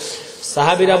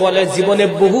 সাহাবীরা বলে জীবনে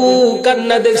বহু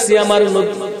কান্না দেখছি আমার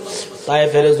নবী,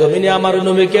 তায়েফের জমিনে আমার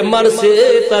নবীকে মারছে,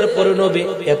 তারপরে নবী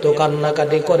এত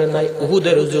কান্নাকাটি করে নাই।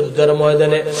 উহুদের যুদ্ধের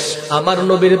ময়দানে আমার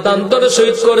নবীর দান্তর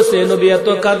শহীদ করছে, নবী এত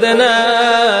কাঁদে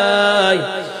নাই।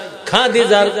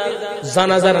 খাদিজার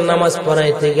জানাজার নামাজ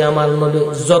পড়াই থেকে আমার নবী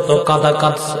যত কাঁদা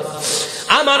কাঁদছে।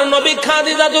 আমার নবী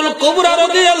খাদিজাতুল কুবরা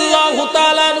রাদিয়াল্লাহু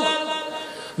তাআলা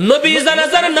নবী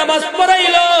জানাজার নামাজ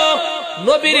পড়াইলো,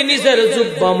 নবীর নিজের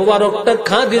জুব্বা মুবারকটা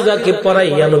খাদিজাকে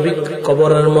পরাইয়া নবী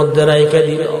কবরের মধ্যে রাইখা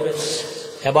দিল।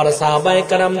 এবার সাহাবায়ে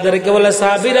কেরামদেরকে বলে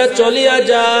সাহাবীরা চলিয়া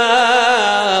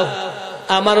যাও,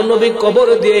 আমার নবী কবর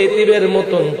দিয়ে ইতিমের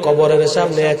মতন কবরের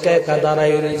সামনে একা একা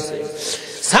দাঁড়াই রয়েছে।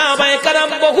 সাহাবায়ে কেরাম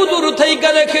বহু দূর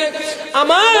থেকে দেখে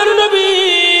আমার নবী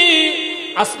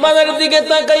আসমানের দিকে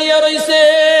তাকাইয়া রইছে।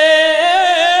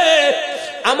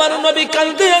 আমার নবী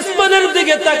কান্দে আসমানের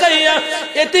দিকে তাকাইয়া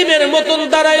এতিমের মতন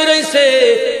দাঁড়াই রইছে।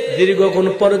 দীর্ঘক্ষণ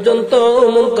পর্যন্ত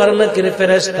মুনকার নাকির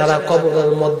ফেরেশতারা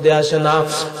কবরের মধ্যে আসে না।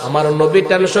 আমার নবী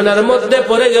টেনশনের মধ্যে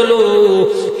পড়ে গেল,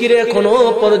 কিরে এখনো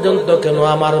পর্যন্ত কেন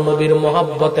আমার নবীর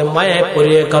মহব্বতে মায়ায়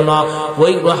পড়িয়ে কেন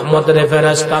ওই রহমতের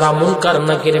ফেরেশতারা মুনকার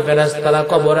নাকির ফেরেশতারা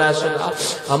কবরে আসে না।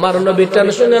 আমার নবী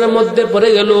টেনশনের মধ্যে পড়ে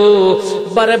গেল,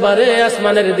 বারে বারে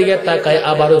আসমানের দিকে তাকায়,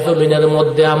 আবার জমিনের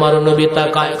মধ্যে আমার নবী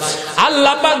তাকায়।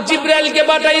 আল্লাহ পাক জিবরাইলকে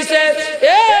পাঠাইছে,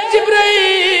 এ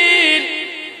জিবরাইল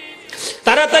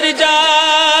তাড়াতাড়ি যা,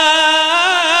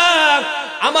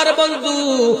 আমার বন্ধু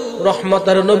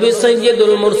রহমতের নবী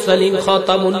সাইয়্যিদুল মুরসালিন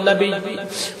খাতামুন নবী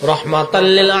রাহমাতাল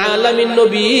লিল আলামিন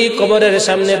নবী কবরের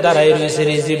সামনে দাঁড়ায় রয়েছে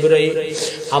রে জিবরাইল।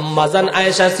 আম্মাজান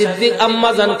আয়েশা সিদ্দিক,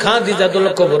 আম্মাজান খাদিজাতুল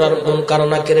কুবরার মুনকার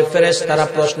নাকির ফেরেশতারা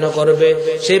প্রশ্ন করবে,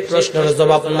 সেই প্রশ্নের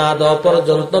জবাব না দেওয়া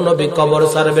পর্যন্ত নবী কবর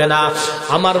ছাড়বে না।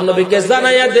 আমার নবীকে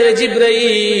জানাইয়া দে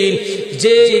জিবরাইল,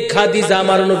 যে খাদিজা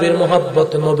আমার নবীর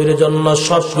মহব্বত নবীর জন্য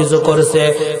সবকিছু করেছে,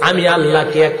 আমি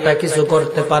আল্লাহকে একটা কিছু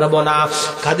করতে পারবো না।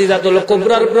 খাদিজাতুল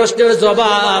কুবরার প্রশ্নের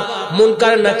জবাব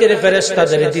মুনকার নাকির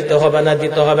ফেরেশতাদের দিতে হবে না,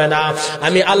 দিতে হবে না।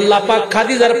 আমি আল্লাহ পাক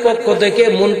খাদিজার পক্ষ থেকে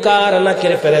মুনকার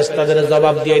নাকির ফেরেশতাদের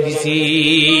জবাব দিয়ে দিছি।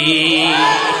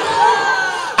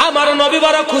 আমার নবী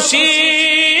বড় খুশি।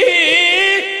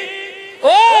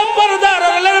 ও পর্দার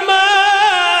আড়ালের মা,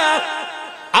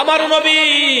 আমার নবী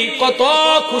কত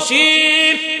খুশি।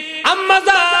 আম্মা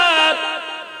জান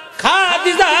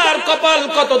খাদিজার কপাল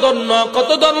কত ধন্য, কত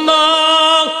ধন্য।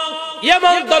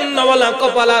 এমন ধন্যওয়ালা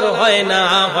কপাল আর হয় না,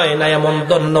 হয় না, এমন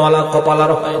ধন্যওয়ালা কপাল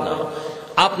আর হয় না।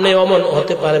 আপনি অমন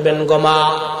হতে পারবেন গো মা।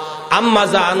 আম্মা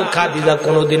জান খাদিজা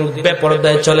কোনোদিন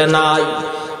বেপরদায় চলে নাই।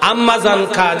 আম্মা জান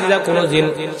খাদিজা কোনোদিন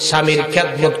স্বামীর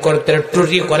খেদমত করতে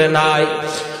ত্রুটি করে নাই।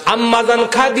 আম্মা জান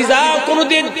খাদিজা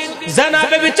কোনোদিন জানা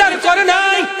ব্যভিচার করে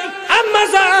নাই। আম্মা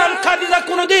জান খাদিজা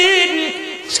কোনোদিন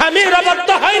স্বামীর অবাধ্য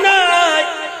হয় নাই।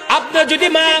 আপনি যদি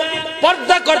মা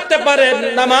পর্দা করতে পারেন,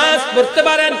 নামাজ পড়তে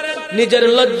পারেন, নিজের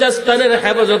লজ্জাস্থানের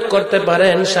হেফাজত করতে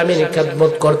পারেন, স্বামীর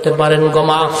খেদমত করতে পারেন গো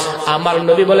মা। আমার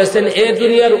নবী বলেছেন, এ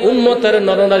দুনিয়ার উম্মতের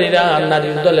নরনারীরা,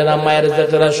 নারীর দলেরা, মায়ের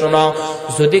জাতেরা শোনো,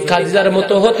 যদি খাদিজার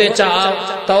মতো হতে চাও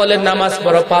তাহলে নামাজ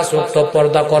পড়ো, 5 ওয়াক্ত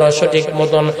পর্দা করো, সঠিক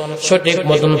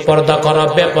মতন পর্দা করো,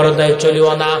 বেপরদায়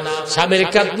চলিও না, স্বামীর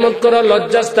খেদমত করো,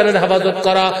 লজ্জাস্থানের হেফাজত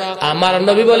করো। আমার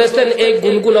নবী বলেছেন, এই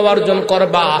গুণগুলো অর্জন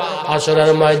করবা,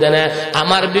 হাসরের ময়দানে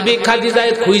আমার বিবি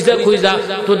খাদিজায় খুঁজা খুঁজা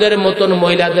তোদের মতন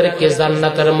মহিলাদেরকে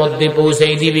জান্নাতের মধ্যে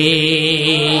পৌঁছাই দিবি।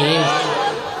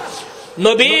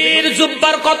 নবীর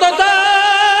জুব্বার কত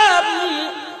দাম,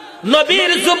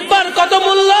 নবীর জুব্বার কত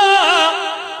মূল্য,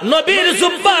 নবীর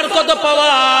জুব্বার কত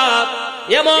পাওয়ার।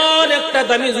 এমন একটা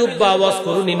দামি জুব্বা ওয়াজ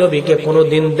করুনি নবীকে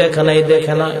কোনোদিন দেখা নাই,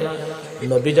 দেখে না।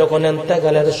 নবী যখন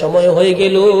ইন্তেকালের সময় হয়ে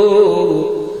গেল,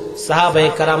 সাহাবায়ে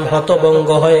কেরাম হতভম্ব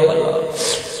হয়ে গেল।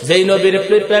 যেই নবীর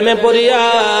প্রেমে পড়িয়া,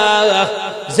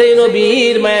 যেই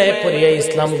নবীর মায়ে পড়িয়া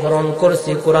ইসলাম গ্রহণ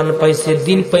করছি, কোরআন পাইছি,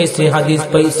 দিন পাইছি, হাদিস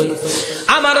পাইছি,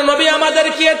 আমার নবী আমাদের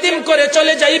কি এতিম করে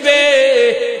চলে যাইবে?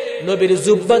 নবীর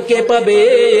জুব্বা কে পাবে?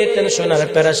 টেনশনের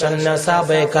পেরেশান না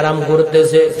সাহাবায়ে কেরাম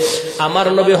ঘুরতেছে। আমার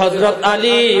নবী হযরত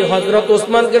আলী, হযরত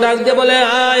ওসমানকে ডাক দিয়ে বলে,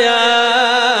 আয়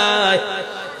আয়,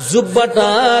 জুব্বাটা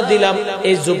দিলাম।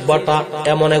 এই জুব্বাটা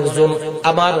এমন একজন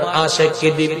আমার আশেককে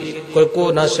দিবি। কই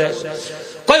কোন আশেক?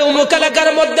 কই অমুক এলাকার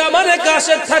মধ্যে আমার এক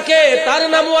আশেক থাকে, তার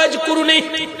নাম ওয়াজ কুরুনি।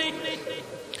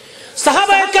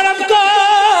 সাহাবায়ে কেরাম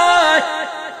কয়,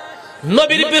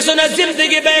 নবীর পিছনে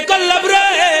জিন্দেগি ব্যয় করলাম রে,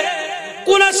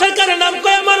 কোন আশেকের নাম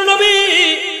কয় আমার নবী?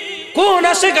 কোন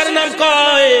আশেকের নাম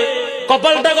কয়?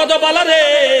 কপালটা কত ভালো রে।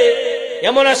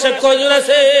 এমন আশেক কয়জন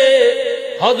আছে?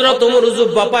 হযরত ওমর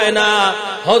জুব্বা পায় না,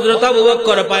 হযরত আবু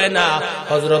বকর পায় না,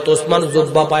 হযরত ওসমান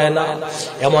জুব্বা পায় না।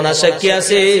 এমন আশেক কি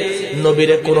আছে?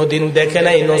 নবীরে কোনোদিন দেখে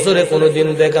নাই, নজরে কোনোদিন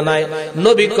দেখে নাই।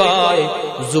 নবী কয়,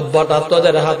 জুব্বাটা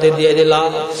তোদের হাতে দিয়ে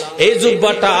দিলাম। এই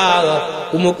জুব্বাটা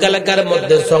উমুক এলাকার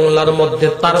মধ্যে, জঙ্গলার মধ্যে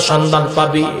তার সন্ধান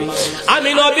পাবি।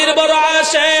 আমি নবীর বড়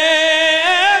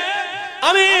আশেক,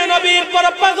 আমি নবীর বড়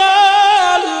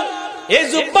পাগল। এই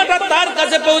জুব্বাটা তার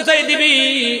কাছে পৌঁছাই দিবি।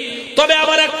 তবে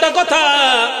আবার একটা কথা,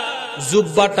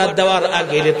 জুব্বাটা দেওয়ার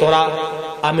আগে রে তোরা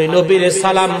আমি নবীর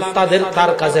সালাম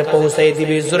তার কাছে পৌঁছাই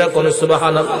দিবি। জোরে কোন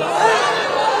সুবহানাল্লাহ।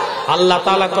 আল্লাহ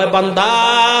তাআলা কয়, বান্দা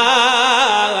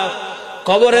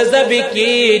কবরে যাবি কি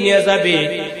নিয়ে যাবি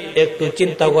একটু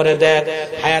চিন্তা করে দেখ।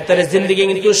 হায়াতের জিন্দেগি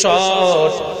কিন্তু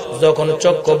শর্ট। যখন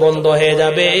চক্ষু বন্ধ হয়ে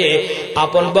যাবে,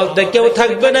 আপন বলতে কেউ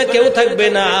থাকবে না, কেউ থাকবে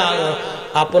না।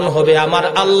 আপন হবে আমার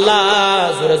আল্লাহ।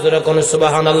 জোরে জোরে কোন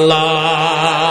সুবহানাল্লাহ।